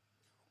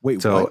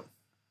 Wait, what?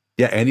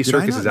 Yeah, Andy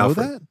Serkis is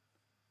Alfred. Know that?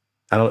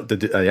 I don't.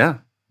 Yeah,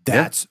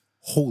 that's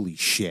holy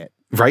shit.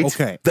 Right?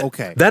 Okay.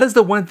 That is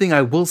the one thing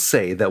I will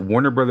say that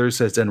Warner Brothers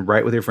has done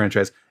right with their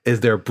franchise is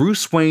their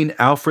Bruce Wayne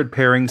Alfred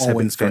pairings have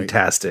been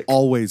fantastic.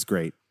 Always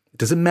great. It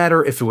doesn't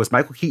matter if it was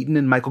Michael Keaton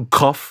and Michael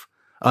Cuff.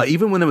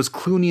 Even when it was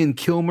Clooney and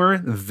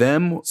Kilmer,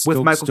 with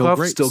Michael Cuff,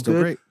 still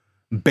good. Great.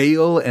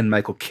 Bale and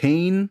Michael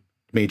Caine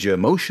made you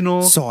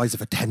emotional. Size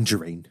of a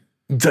tangerine.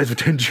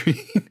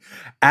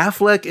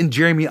 Affleck and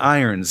Jeremy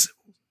Irons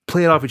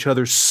played off each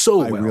other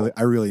so well.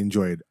 I really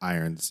enjoyed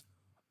Irons.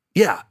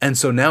 Yeah, and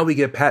so now we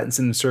get Pattinson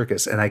and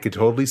Serkis, and I could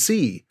totally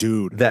see,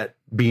 that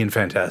being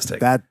fantastic.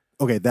 That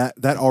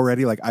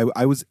already, like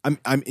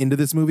I'm into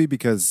this movie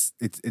because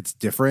it's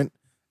different,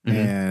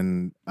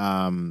 and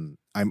I'm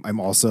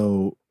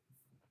also,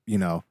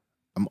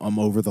 I'm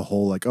over the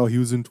whole like, oh, he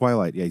was in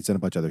Twilight. Yeah, he's done a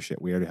bunch of other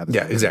shit. We already had this.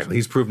 Yeah, exactly.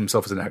 He's proven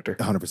himself as an actor.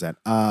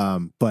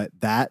 100%. But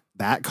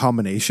that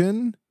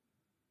combination,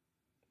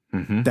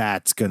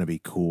 that's gonna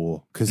be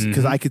cool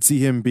because I could see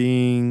him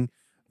being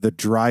the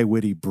dry,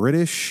 witty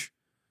British.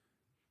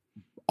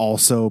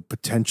 Also,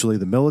 potentially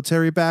the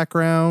military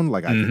background.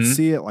 Like I could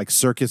see it. Like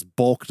Serkis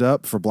bulked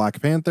up for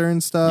Black Panther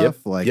and stuff.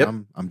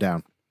 I'm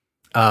down.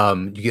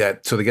 They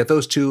get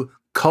those two.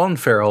 Colin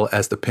Farrell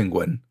as the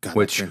Penguin,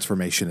 which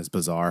transformation is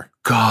bizarre.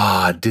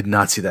 God, did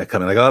not see that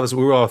coming. Like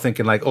we were all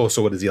thinking, like, oh,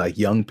 so what is he, like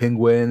young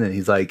Penguin? And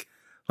he's like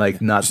he's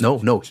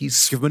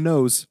give him a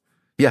nose.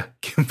 Yeah,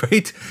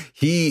 right.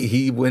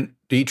 He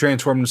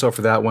transformed himself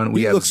for that one.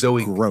 We have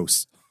Zoe.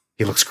 Gross.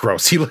 He looks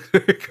gross. He looks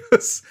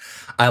gross.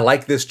 I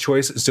like this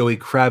choice. Zoe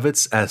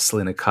Kravitz as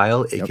Selena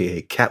Kyle,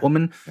 aka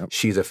Catwoman. Yep.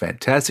 She's a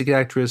fantastic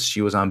actress.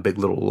 She was on Big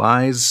Little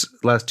Lies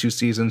last 2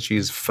 seasons.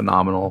 She's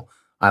phenomenal.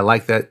 I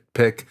like that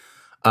pick.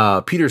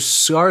 Peter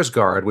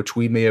Sarsgaard, which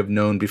we may have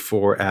known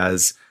before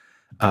as,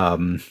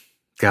 God,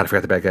 I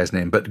forgot the bad guy's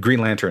name, but Green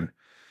Lantern.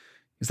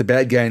 He's the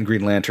bad guy in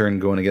Green Lantern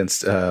going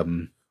against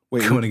Ryan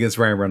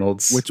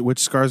Reynolds. Which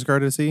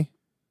Skarsgård is he?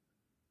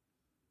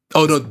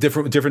 Oh no,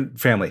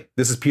 different family.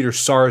 This is Peter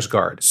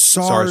Sarsgaard.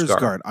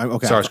 Sarsgaard.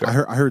 Okay.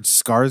 Sarsgaard. I heard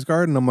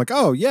Skarsgård, and I'm like,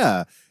 oh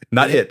yeah,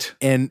 not it,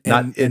 and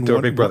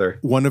or Big Brother.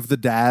 One of the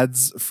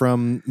dads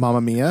from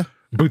Mamma Mia,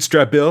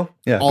 Bootstrap Bill.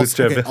 Yeah,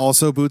 Bill.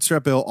 Also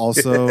Bootstrap Bill.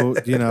 Also,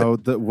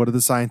 what are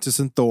the scientists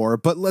in Thor?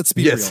 But let's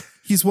be real,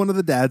 he's one of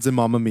the dads in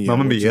Mamma Mia.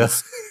 Mamma Mia,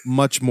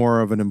 much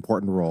more of an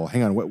important role.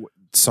 Hang on, what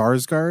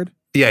Sarsgaard?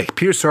 Yeah,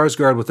 Peter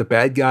Sarsgaard was the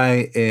bad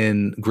guy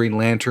in Green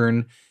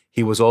Lantern.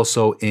 He was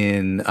also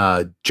in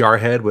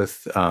Jarhead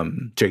with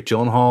Jake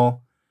Gyllenhaal.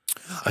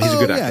 He's a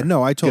good actor. Yeah,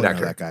 no, I totally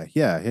know that guy.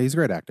 Yeah, he's a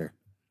great actor.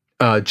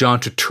 John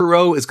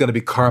Turturro is going to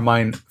be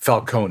Carmine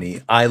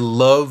Falcone. I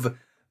love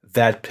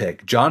that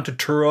pick. John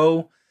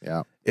Turturro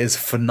is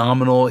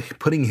phenomenal.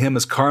 Putting him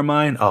as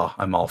Carmine,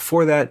 I'm all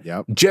for that.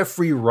 Yep.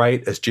 Jeffrey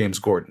Wright as James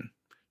Gordon.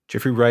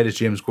 Jeffrey Wright as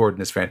James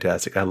Gordon is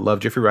fantastic. I love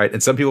Jeffrey Wright.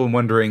 And some people are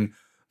wondering,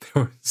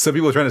 some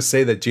people are trying to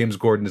say that James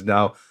Gordon is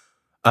now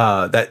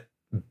that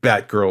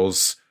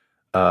Batgirl's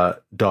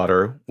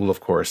daughter will, of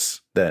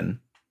course, then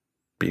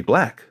be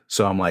black.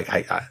 So I'm like,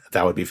 I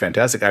that would be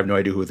fantastic. I have no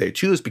idea who they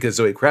choose because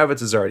Zoe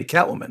Kravitz is already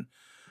Catwoman.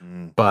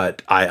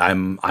 But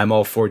I'm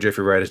all for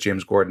Jeffrey Wright as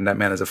James Gordon. That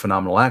man is a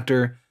phenomenal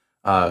actor.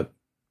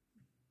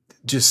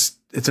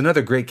 It's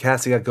another great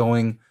cast they got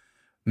going.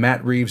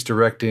 Matt Reeves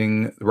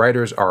directing. The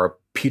writers are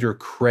Peter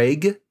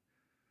Craig,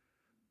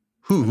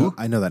 who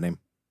I know that name.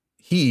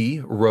 He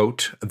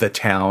wrote The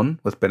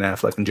Town with Ben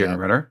Affleck and Jeremy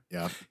Renner.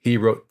 Yeah. He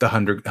wrote The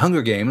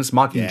Hunger Games,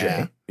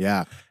 Mockingjay.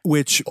 Yeah.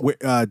 Which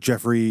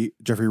Jeffrey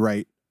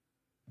Wright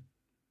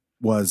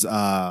was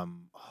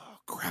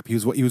he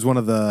was one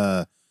of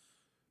the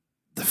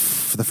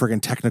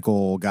friggin'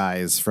 technical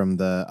guys from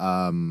the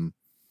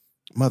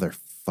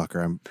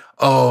motherfucker.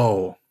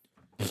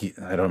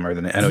 I don't remember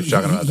the name. I know what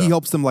you're talking about. He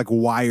helps them like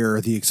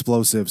wire the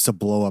explosives to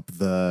blow up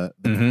the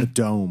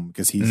dome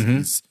because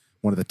he's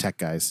one of the tech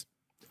guys.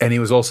 And he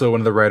was also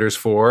one of the writers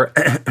for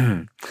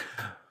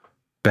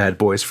Bad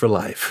Boys for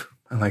Life.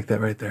 I like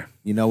that right there.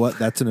 You know what?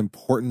 That's an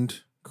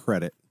important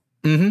credit.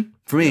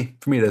 For me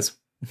it is.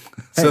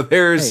 So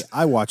there's... Hey,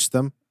 I watched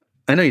them.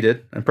 I know you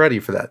did. I'm proud of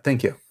you for that.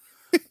 Thank you.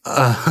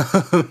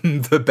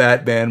 The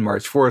Batman,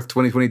 March 4th,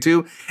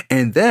 2022.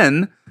 And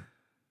then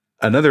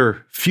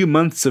another few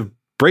months of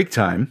break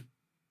time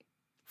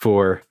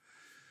for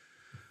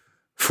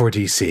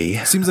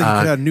DC. Seems like you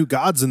could have New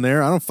Gods in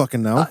there. I don't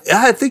fucking know.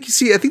 I think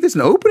there's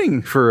an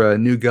opening for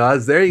New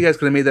Gods there. You guys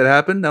could have made that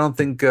happen. I don't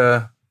think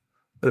would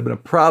have been a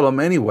problem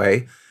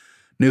anyway.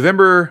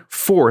 November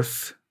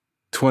 4th,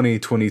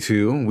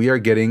 2022, we are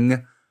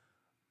getting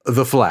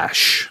The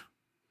Flash,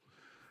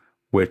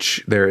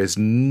 which there is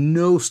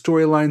no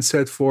storyline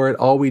set for it.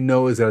 All we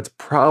know is that it's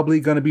probably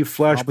going to be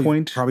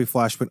Flashpoint. Probably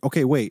Flashpoint.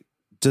 Okay, wait.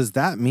 Does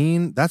that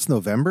mean that's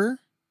November?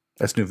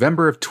 That's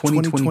November of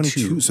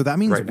 2022. So that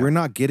means we're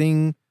not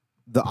getting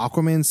the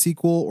Aquaman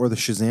sequel or the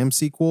Shazam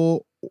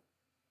sequel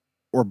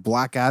or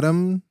Black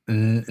Adam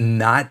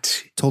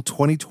not till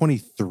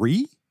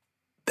 2023?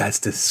 That's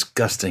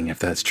disgusting if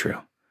that's true.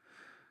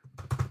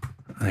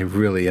 I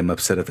really am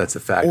upset if that's a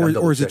fact.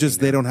 Or is it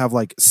just they don't have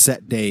like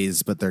set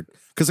days, but they're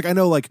because like I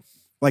know like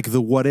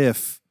the What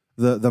If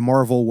the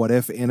Marvel What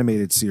If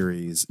animated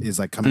series is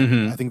like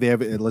coming. I think they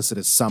have it listed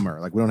as summer.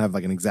 Like we don't have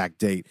like an exact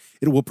date.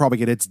 It will probably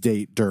get its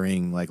date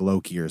during like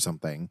Loki or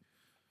something.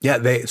 Yeah,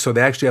 they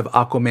actually have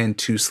Aquaman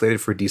 2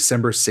 slated for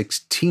December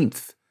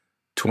 16th,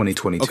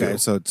 2022.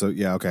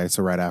 Okay,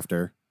 so right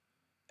after.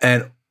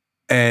 And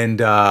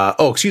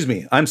excuse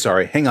me. I'm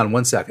sorry. Hang on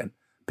one second.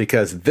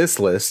 Because this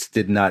list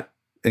did not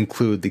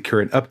include the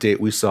current update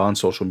we saw on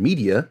social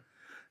media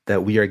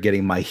that we are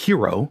getting my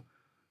hero,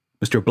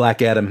 Mr.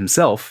 Black Adam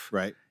himself.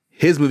 Right.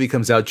 His movie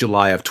comes out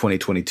July of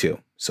 2022.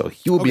 So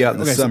he will be out in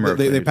the summer.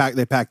 So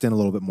they packed in a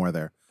little bit more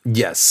there.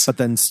 Yes. But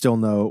then still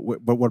no.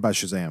 But what about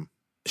Shazam?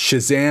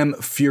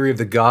 Shazam Fury of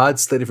the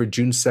Gods slated for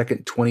June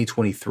 2nd,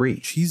 2023.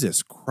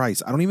 Jesus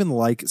Christ. I don't even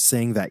like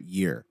saying that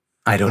year.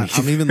 I don't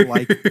even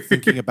like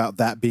thinking about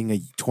that being a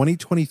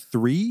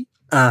 2023.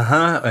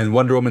 And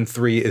Wonder Woman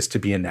 3 is to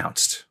be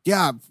announced.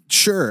 Yeah,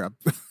 sure.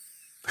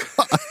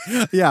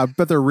 Yeah, I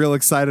bet they're real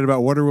excited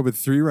about Wonder Woman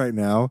 3 right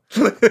now.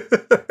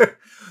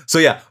 So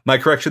yeah, my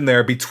correction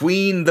there.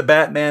 Between the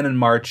Batman in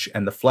March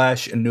and the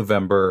Flash in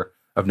November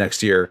of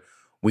next year,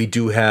 we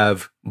do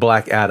have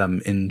Black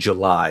Adam in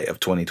July of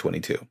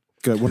 2022.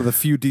 Good. One of the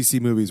few DC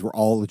movies we're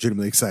all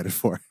legitimately excited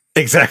for.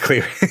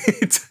 Exactly.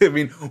 Right. I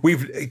mean,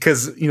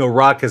 because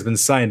Rock has been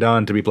signed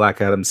on to be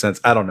Black Adam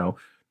since, I don't know,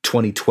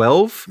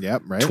 2012.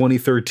 Yep, right.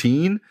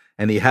 2013.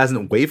 And he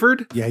hasn't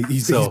wavered. Yeah,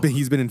 he's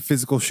been in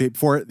physical shape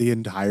for it the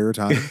entire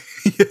time.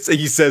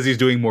 He says he's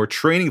doing more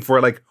training for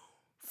it. Like,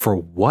 for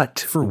what?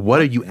 For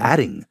what are you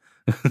adding?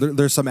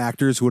 There's some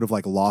actors who would have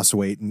like lost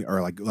weight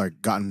or like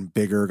gotten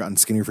bigger, gotten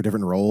skinnier for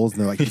different roles,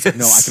 and they're like,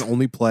 no, I can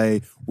only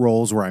play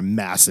roles where I'm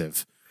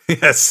massive.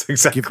 Yes,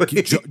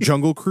 exactly.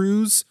 Jungle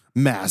Cruise,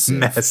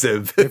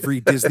 massive.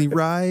 Every Disney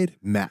ride,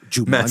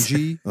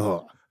 Jumanji.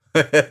 Oh.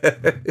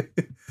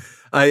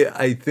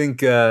 I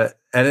think, and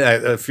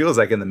it feels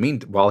like in the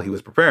meantime, while he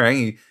was preparing,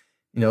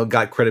 he,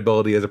 got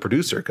credibility as a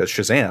producer because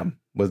Shazam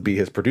would be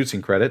his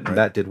producing credit, and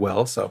that did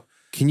well. So,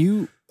 can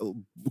you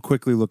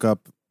quickly look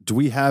up? Do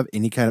we have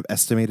any kind of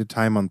estimated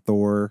time on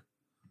Thor: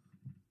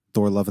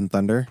 Love and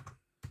Thunder?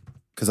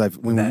 Because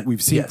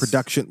we've seen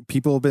production.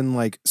 People have been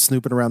like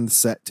snooping around the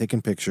set,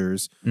 taking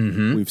pictures.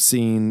 Mm-hmm. We've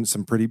seen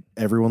some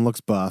everyone looks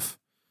buff.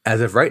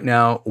 As of right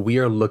now, we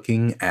are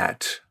looking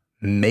at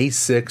May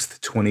 6th,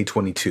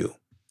 2022.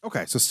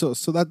 Okay, so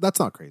that's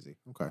not crazy.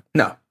 Okay,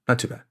 no, not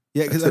too bad.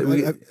 Yeah, because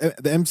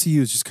the MCU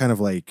is just kind of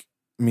like,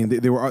 I mean,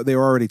 they were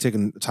already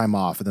taking time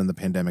off, and then the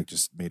pandemic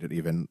just made it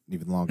even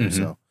longer.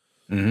 Mm-hmm. So,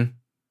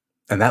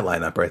 and that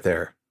lineup right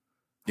there,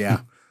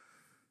 yeah.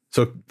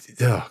 So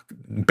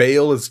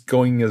Bale is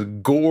going as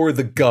Gore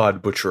the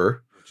God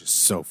Butcher. which is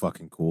so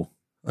fucking cool.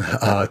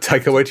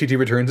 Taika Waititi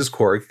returns as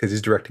Korg because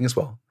he's directing as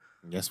well.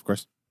 Yes, of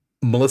course.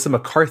 Melissa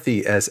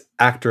McCarthy as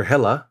actor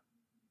Hela.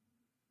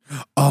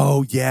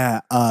 Oh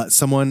yeah.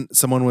 Someone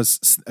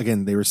was,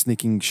 again, they were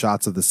sneaking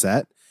shots of the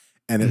set,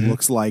 and it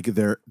looks like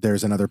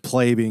there's another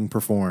play being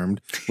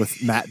performed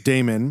with Matt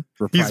Damon.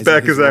 He's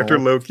back as actor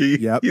role. Loki.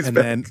 Yep. He's and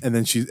back.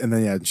 then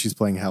she's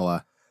playing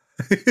Hela.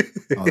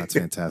 Oh, that's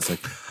fantastic.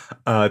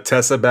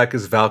 Tessa back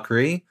as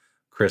Valkyrie.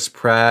 Chris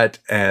Pratt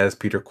as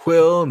Peter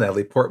Quill.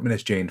 Natalie Portman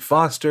as Jane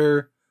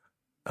Foster.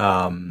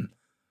 Sean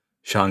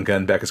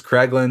Gunn back as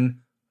Kraglin.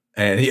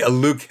 And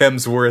Luke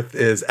Hemsworth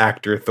is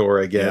actor Thor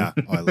again.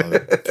 Yeah. Oh, I love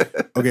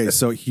it. Okay,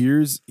 so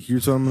here's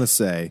what I'm gonna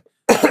say.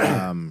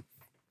 I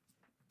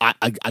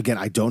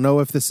don't know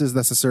if this is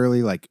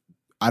necessarily like,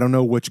 I don't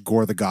know which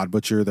Gore the God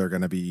Butcher they're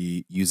gonna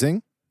be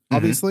using,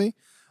 obviously.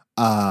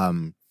 But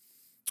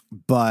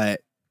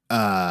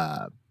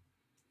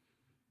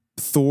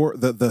Thor,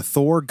 the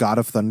Thor God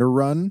of Thunder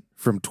run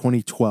from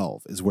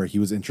 2012 is where he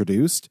was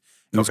introduced.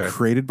 It was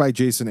created by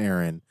Jason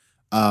Aaron.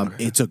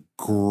 It's a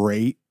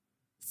great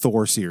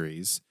Thor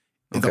series.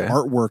 The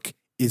artwork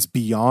is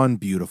beyond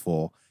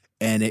beautiful,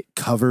 and it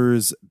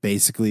covers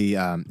basically,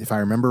 if I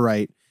remember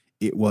right,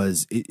 it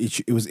was funny.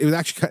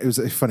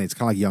 It's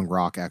kind of like Young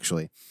Rock,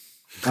 actually,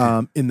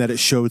 in that it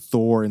showed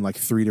Thor in like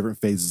 3 different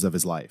phases of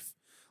his life,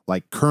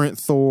 like current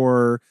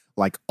Thor,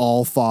 like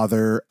All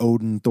Father,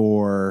 Odin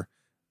Thor,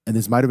 and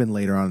this might have been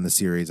later on in the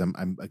series.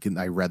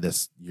 I read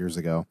this years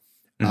ago,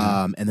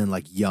 and then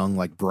like young,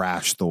 like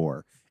brash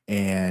Thor,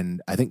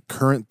 and I think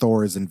current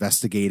Thor is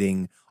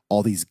investigating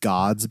all these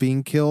gods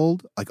being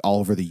killed like all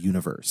over the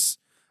universe.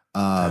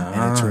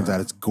 And it turns out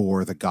it's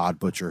Gore the God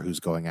Butcher who's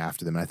going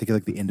after them. And I think at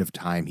like the end of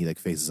time he like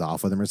faces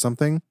off with him or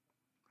something.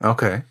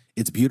 Okay.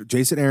 It's beautiful.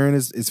 Jason Aaron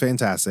is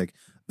fantastic.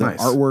 The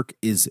artwork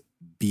is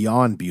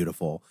beyond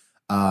beautiful.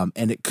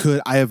 And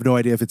I have no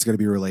idea if it's going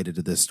to be related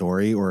to this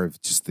story or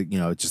if just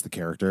just the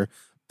character,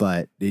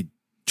 but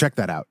check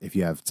that out if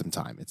you have some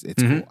time. It's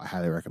cool. I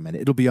highly recommend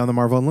it. It'll be on the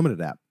Marvel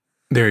Unlimited app.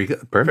 There you go.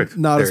 Perfect.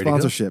 Not a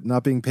sponsorship,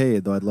 not being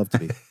paid, though I'd love to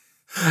be.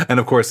 And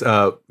of course,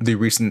 the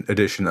recent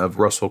addition of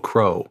Russell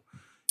Crowe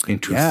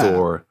into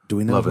Thor,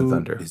 Love and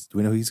Thunder. Do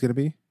we know who he's going to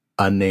be?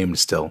 Unnamed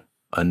still.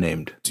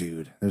 Unnamed.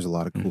 Dude, there's a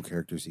lot of cool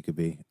characters he could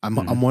be.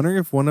 I'm wondering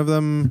if one of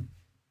them...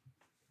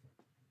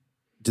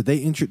 They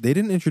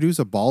didn't introduce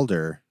a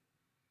Balder,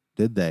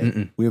 did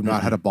they? We have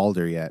not had a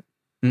Balder yet.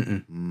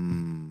 I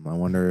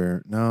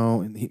wonder...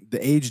 No, the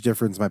age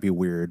difference might be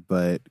weird,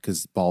 but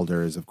because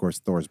Balder is, of course,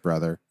 Thor's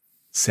brother.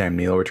 Sam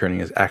Neill returning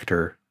as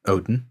actor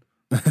Odin.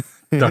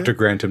 Dr.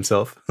 Grant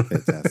himself.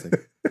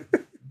 Fantastic.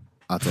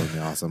 That's totally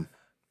awesome.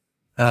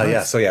 Nice.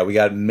 Yeah. So we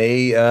got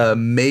May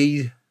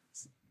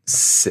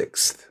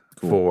 6th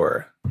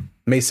for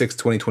May 6th,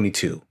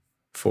 2022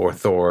 for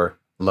Thor,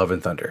 Love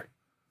and Thunder.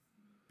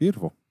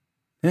 Beautiful.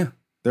 Yeah.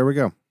 There we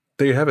go.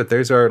 There you have it.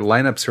 There's our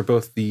lineups for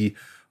both the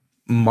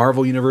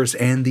Marvel universe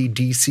and the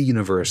DC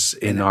universe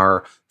in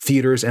our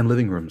theaters and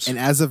living rooms. And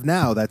as of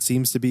now, that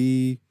seems to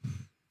be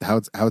how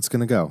it's going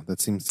to go. That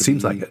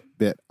seems like it.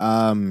 Bit.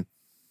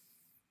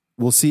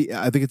 We'll see.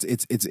 I think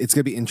it's going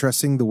to be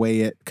interesting the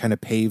way it kind of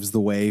paves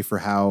the way for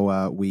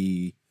how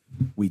we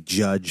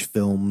judge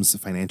films'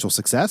 financial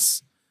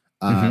success.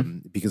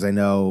 Because I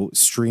know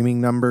streaming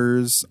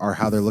numbers are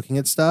how they're looking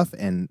at stuff,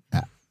 and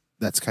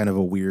that's kind of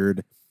a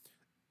weird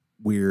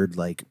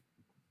like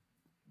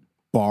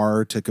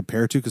bar to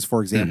compare to. Because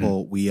for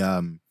example, we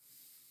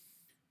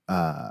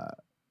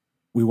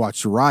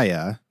watched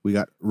Raya. We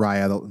got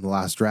Raya the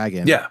Last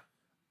Dragon. Yeah.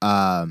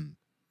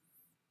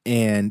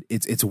 And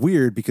it's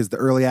weird because the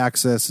early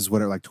access is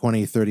what, like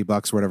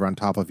 $20-$30 or whatever on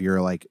top of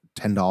your like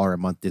 $10 a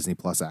month Disney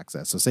Plus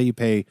access. So say you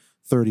pay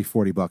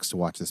 $30-$40 to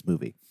watch this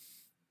movie.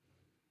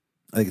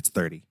 I think it's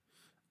 30.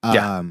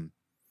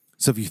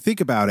 So if you think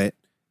about it,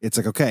 it's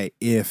like, okay,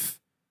 if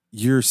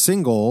you're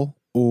single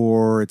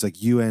or it's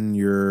like you and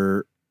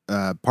your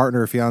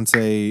partner,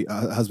 fiance,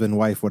 husband,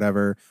 wife,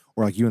 whatever,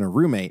 or like you and a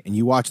roommate and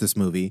you watch this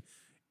movie,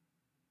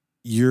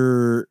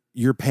 you're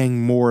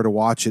paying more to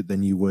watch it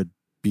than you would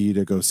be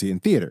to go see it in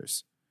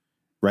theaters,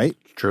 right?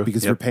 True.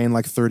 Because you're paying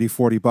like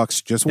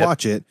 $30-$40 just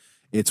watch it.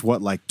 It's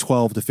what, like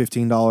 $12 to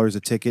 $15 a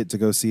ticket to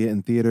go see it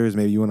in theaters.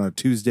 Maybe you went on a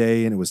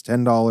Tuesday and it was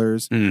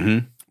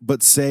 $10.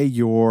 But say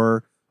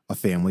you're a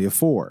family of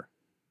 4,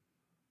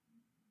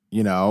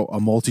 a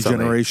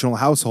multi-generational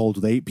household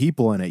with 8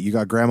 people in it. You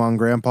got grandma and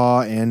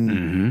grandpa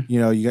and, you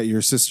got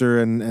your sister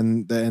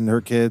and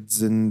her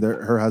kids and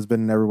her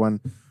husband and everyone.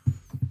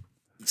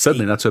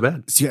 Suddenly not so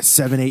bad. So you got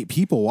 7-8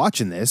 people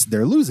watching this.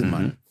 They're losing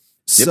money.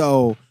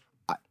 So,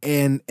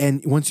 and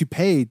once you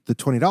pay the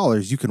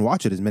 $20, you can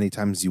watch it as many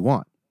times as you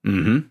want.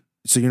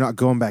 So you're not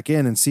going back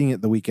in and seeing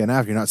it the weekend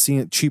after. You're not seeing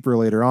it cheaper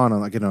later on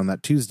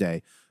that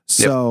Tuesday.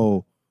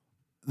 So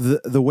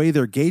the way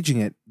they're gauging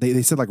it,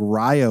 they said like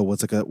Raya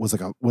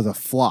was a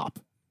flop,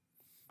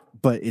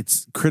 but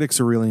its critics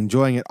are really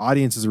enjoying it.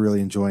 Audiences are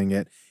really enjoying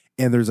it.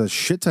 And there's a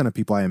shit ton of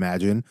people, I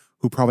imagine,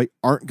 who probably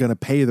aren't going to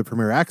pay the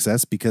premiere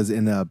access because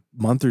in a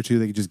month or two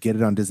they can just get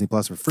it on Disney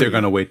Plus for free. They're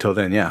going to wait till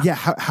then, yeah. Yeah,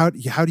 how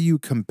do you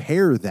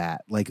compare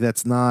that? Like,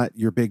 that's not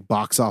your big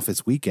box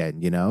office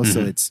weekend, you know?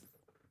 So it's...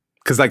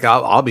 Because, like,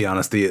 I'll be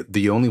honest,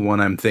 the only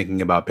one I'm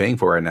thinking about paying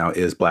for right now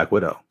is Black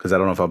Widow. Because I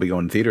don't know if I'll be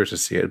going to theaters to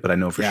see it, but I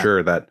know for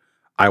sure that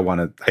I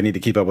need to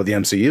keep up with the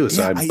MCU,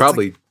 so I'm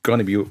probably going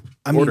to be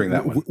ordering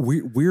that one.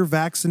 We're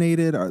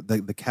vaccinated.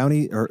 The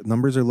county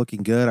numbers are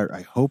looking good.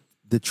 I hope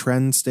the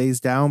trend stays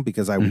down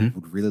because I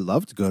would really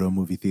love to go to a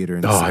movie theater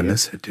and see I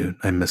miss it, dude.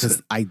 I miss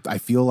it. I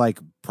feel like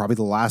probably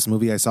the last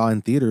movie I saw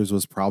in theaters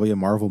was probably a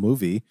Marvel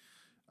movie,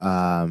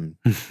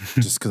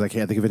 just because I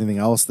can't think of anything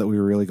else that we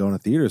were really going to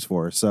theaters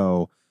for.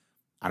 So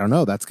I don't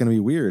know. That's going to be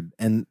weird.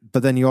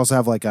 But then you also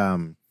have like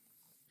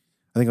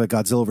I think like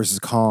Godzilla versus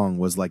Kong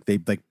was like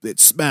it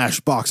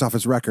smashed box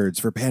office records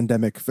for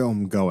pandemic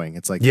film going.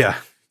 It's like yeah,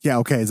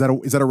 okay. Is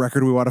that a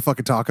record we want to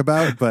fucking talk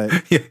about? But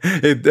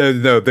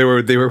no, they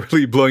were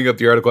really blowing up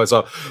the article I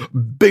saw.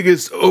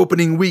 Biggest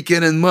opening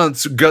weekend in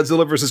months,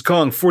 Godzilla versus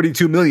Kong,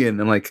 42 million.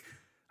 I'm like,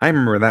 I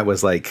remember that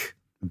was like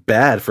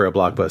bad for a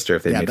blockbuster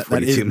if they made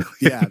 42 million.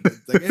 Yeah,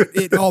 like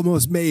it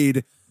almost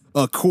made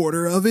a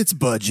quarter of its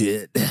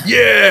budget.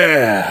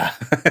 Yeah.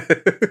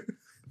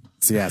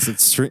 So yes,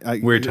 it's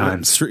weird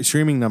times.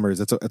 Streaming numbers.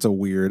 That's a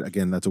weird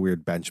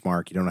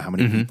benchmark. You don't know how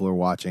many people are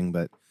watching,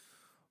 but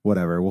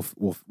whatever.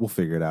 We'll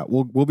figure it out.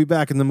 We'll be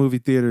back in the movie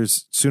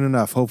theaters soon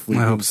enough. Hopefully,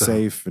 being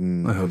safe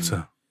and I hope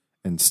so.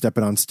 And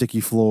stepping on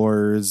sticky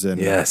floors and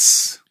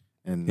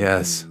and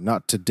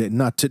not today,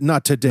 Captain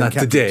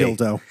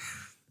Dildo.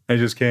 I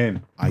just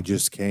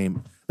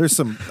came. There's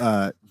some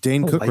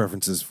Dane Cook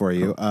references for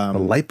you. A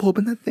light bulb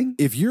in that thing?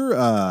 If you're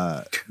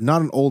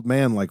not an old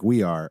man like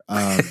we are,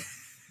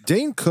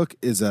 Dane Cook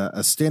is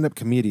a stand-up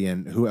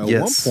comedian who at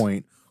one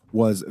point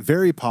was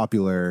very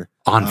popular.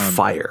 On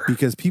fire.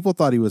 Because people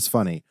thought he was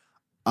funny.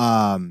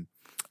 I'm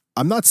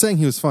not saying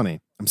he was funny.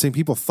 I'm saying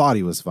people thought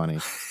he was funny.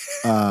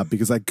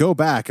 Because I go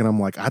back and I'm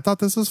like, I thought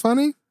this was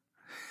funny?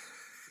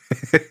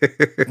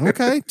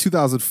 Okay,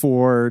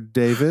 2004,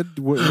 David.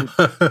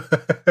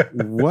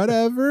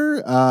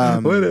 Whatever.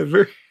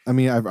 Whatever. I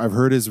mean, I've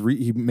heard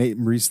he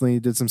recently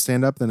did some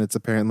stand up, and it's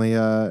apparently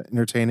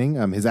entertaining.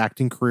 His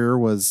acting career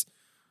was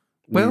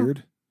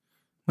weird.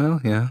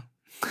 Well, yeah.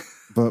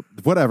 But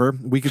whatever,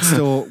 we could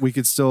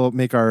still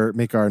make our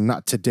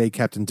not today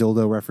Captain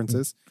Dildo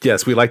references.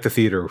 Yes, we like the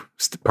theater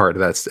part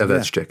of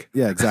that shtick.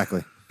 Yeah,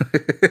 exactly.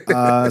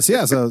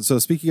 So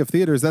speaking of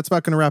theaters, that's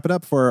about going to wrap it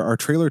up for our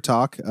trailer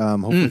talk.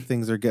 Hopefully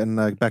things are getting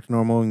back to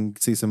normal and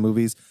see some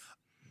movies.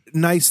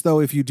 Nice though,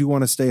 if you do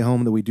want to stay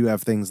home, that we do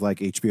have things like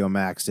HBO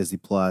Max, Disney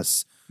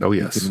Plus. Oh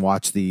yes, you can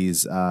watch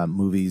these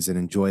movies and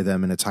enjoy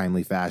them in a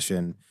timely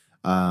fashion.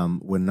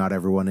 When not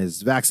everyone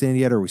is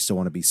vaccinated yet, or we still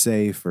want to be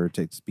safe or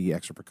to be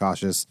extra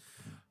precautious.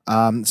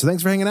 So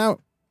thanks for hanging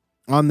out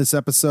on this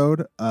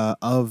episode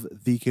of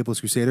the Capeless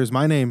Crusaders.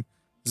 My name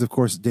is, of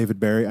course, David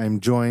Barry. I'm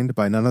joined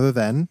by none other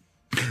than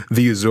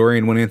the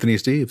Azorian one, Anthony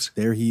Steves.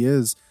 There he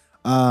is.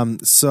 Funny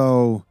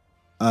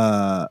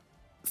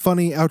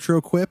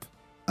outro quip.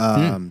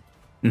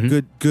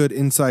 Good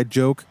inside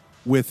joke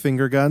with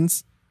finger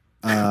guns.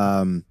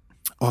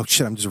 Oh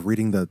shit! I'm just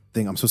reading the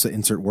thing. I'm supposed to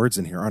insert words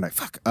in here, aren't I?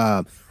 Fuck.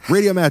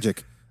 Radio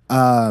magic.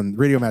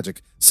 Radio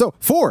magic. So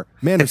for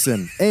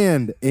Manderson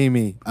and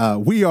Amy,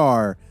 we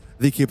are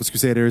the Capeless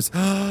Crusaders.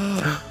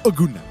 A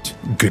good night.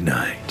 Good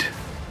night.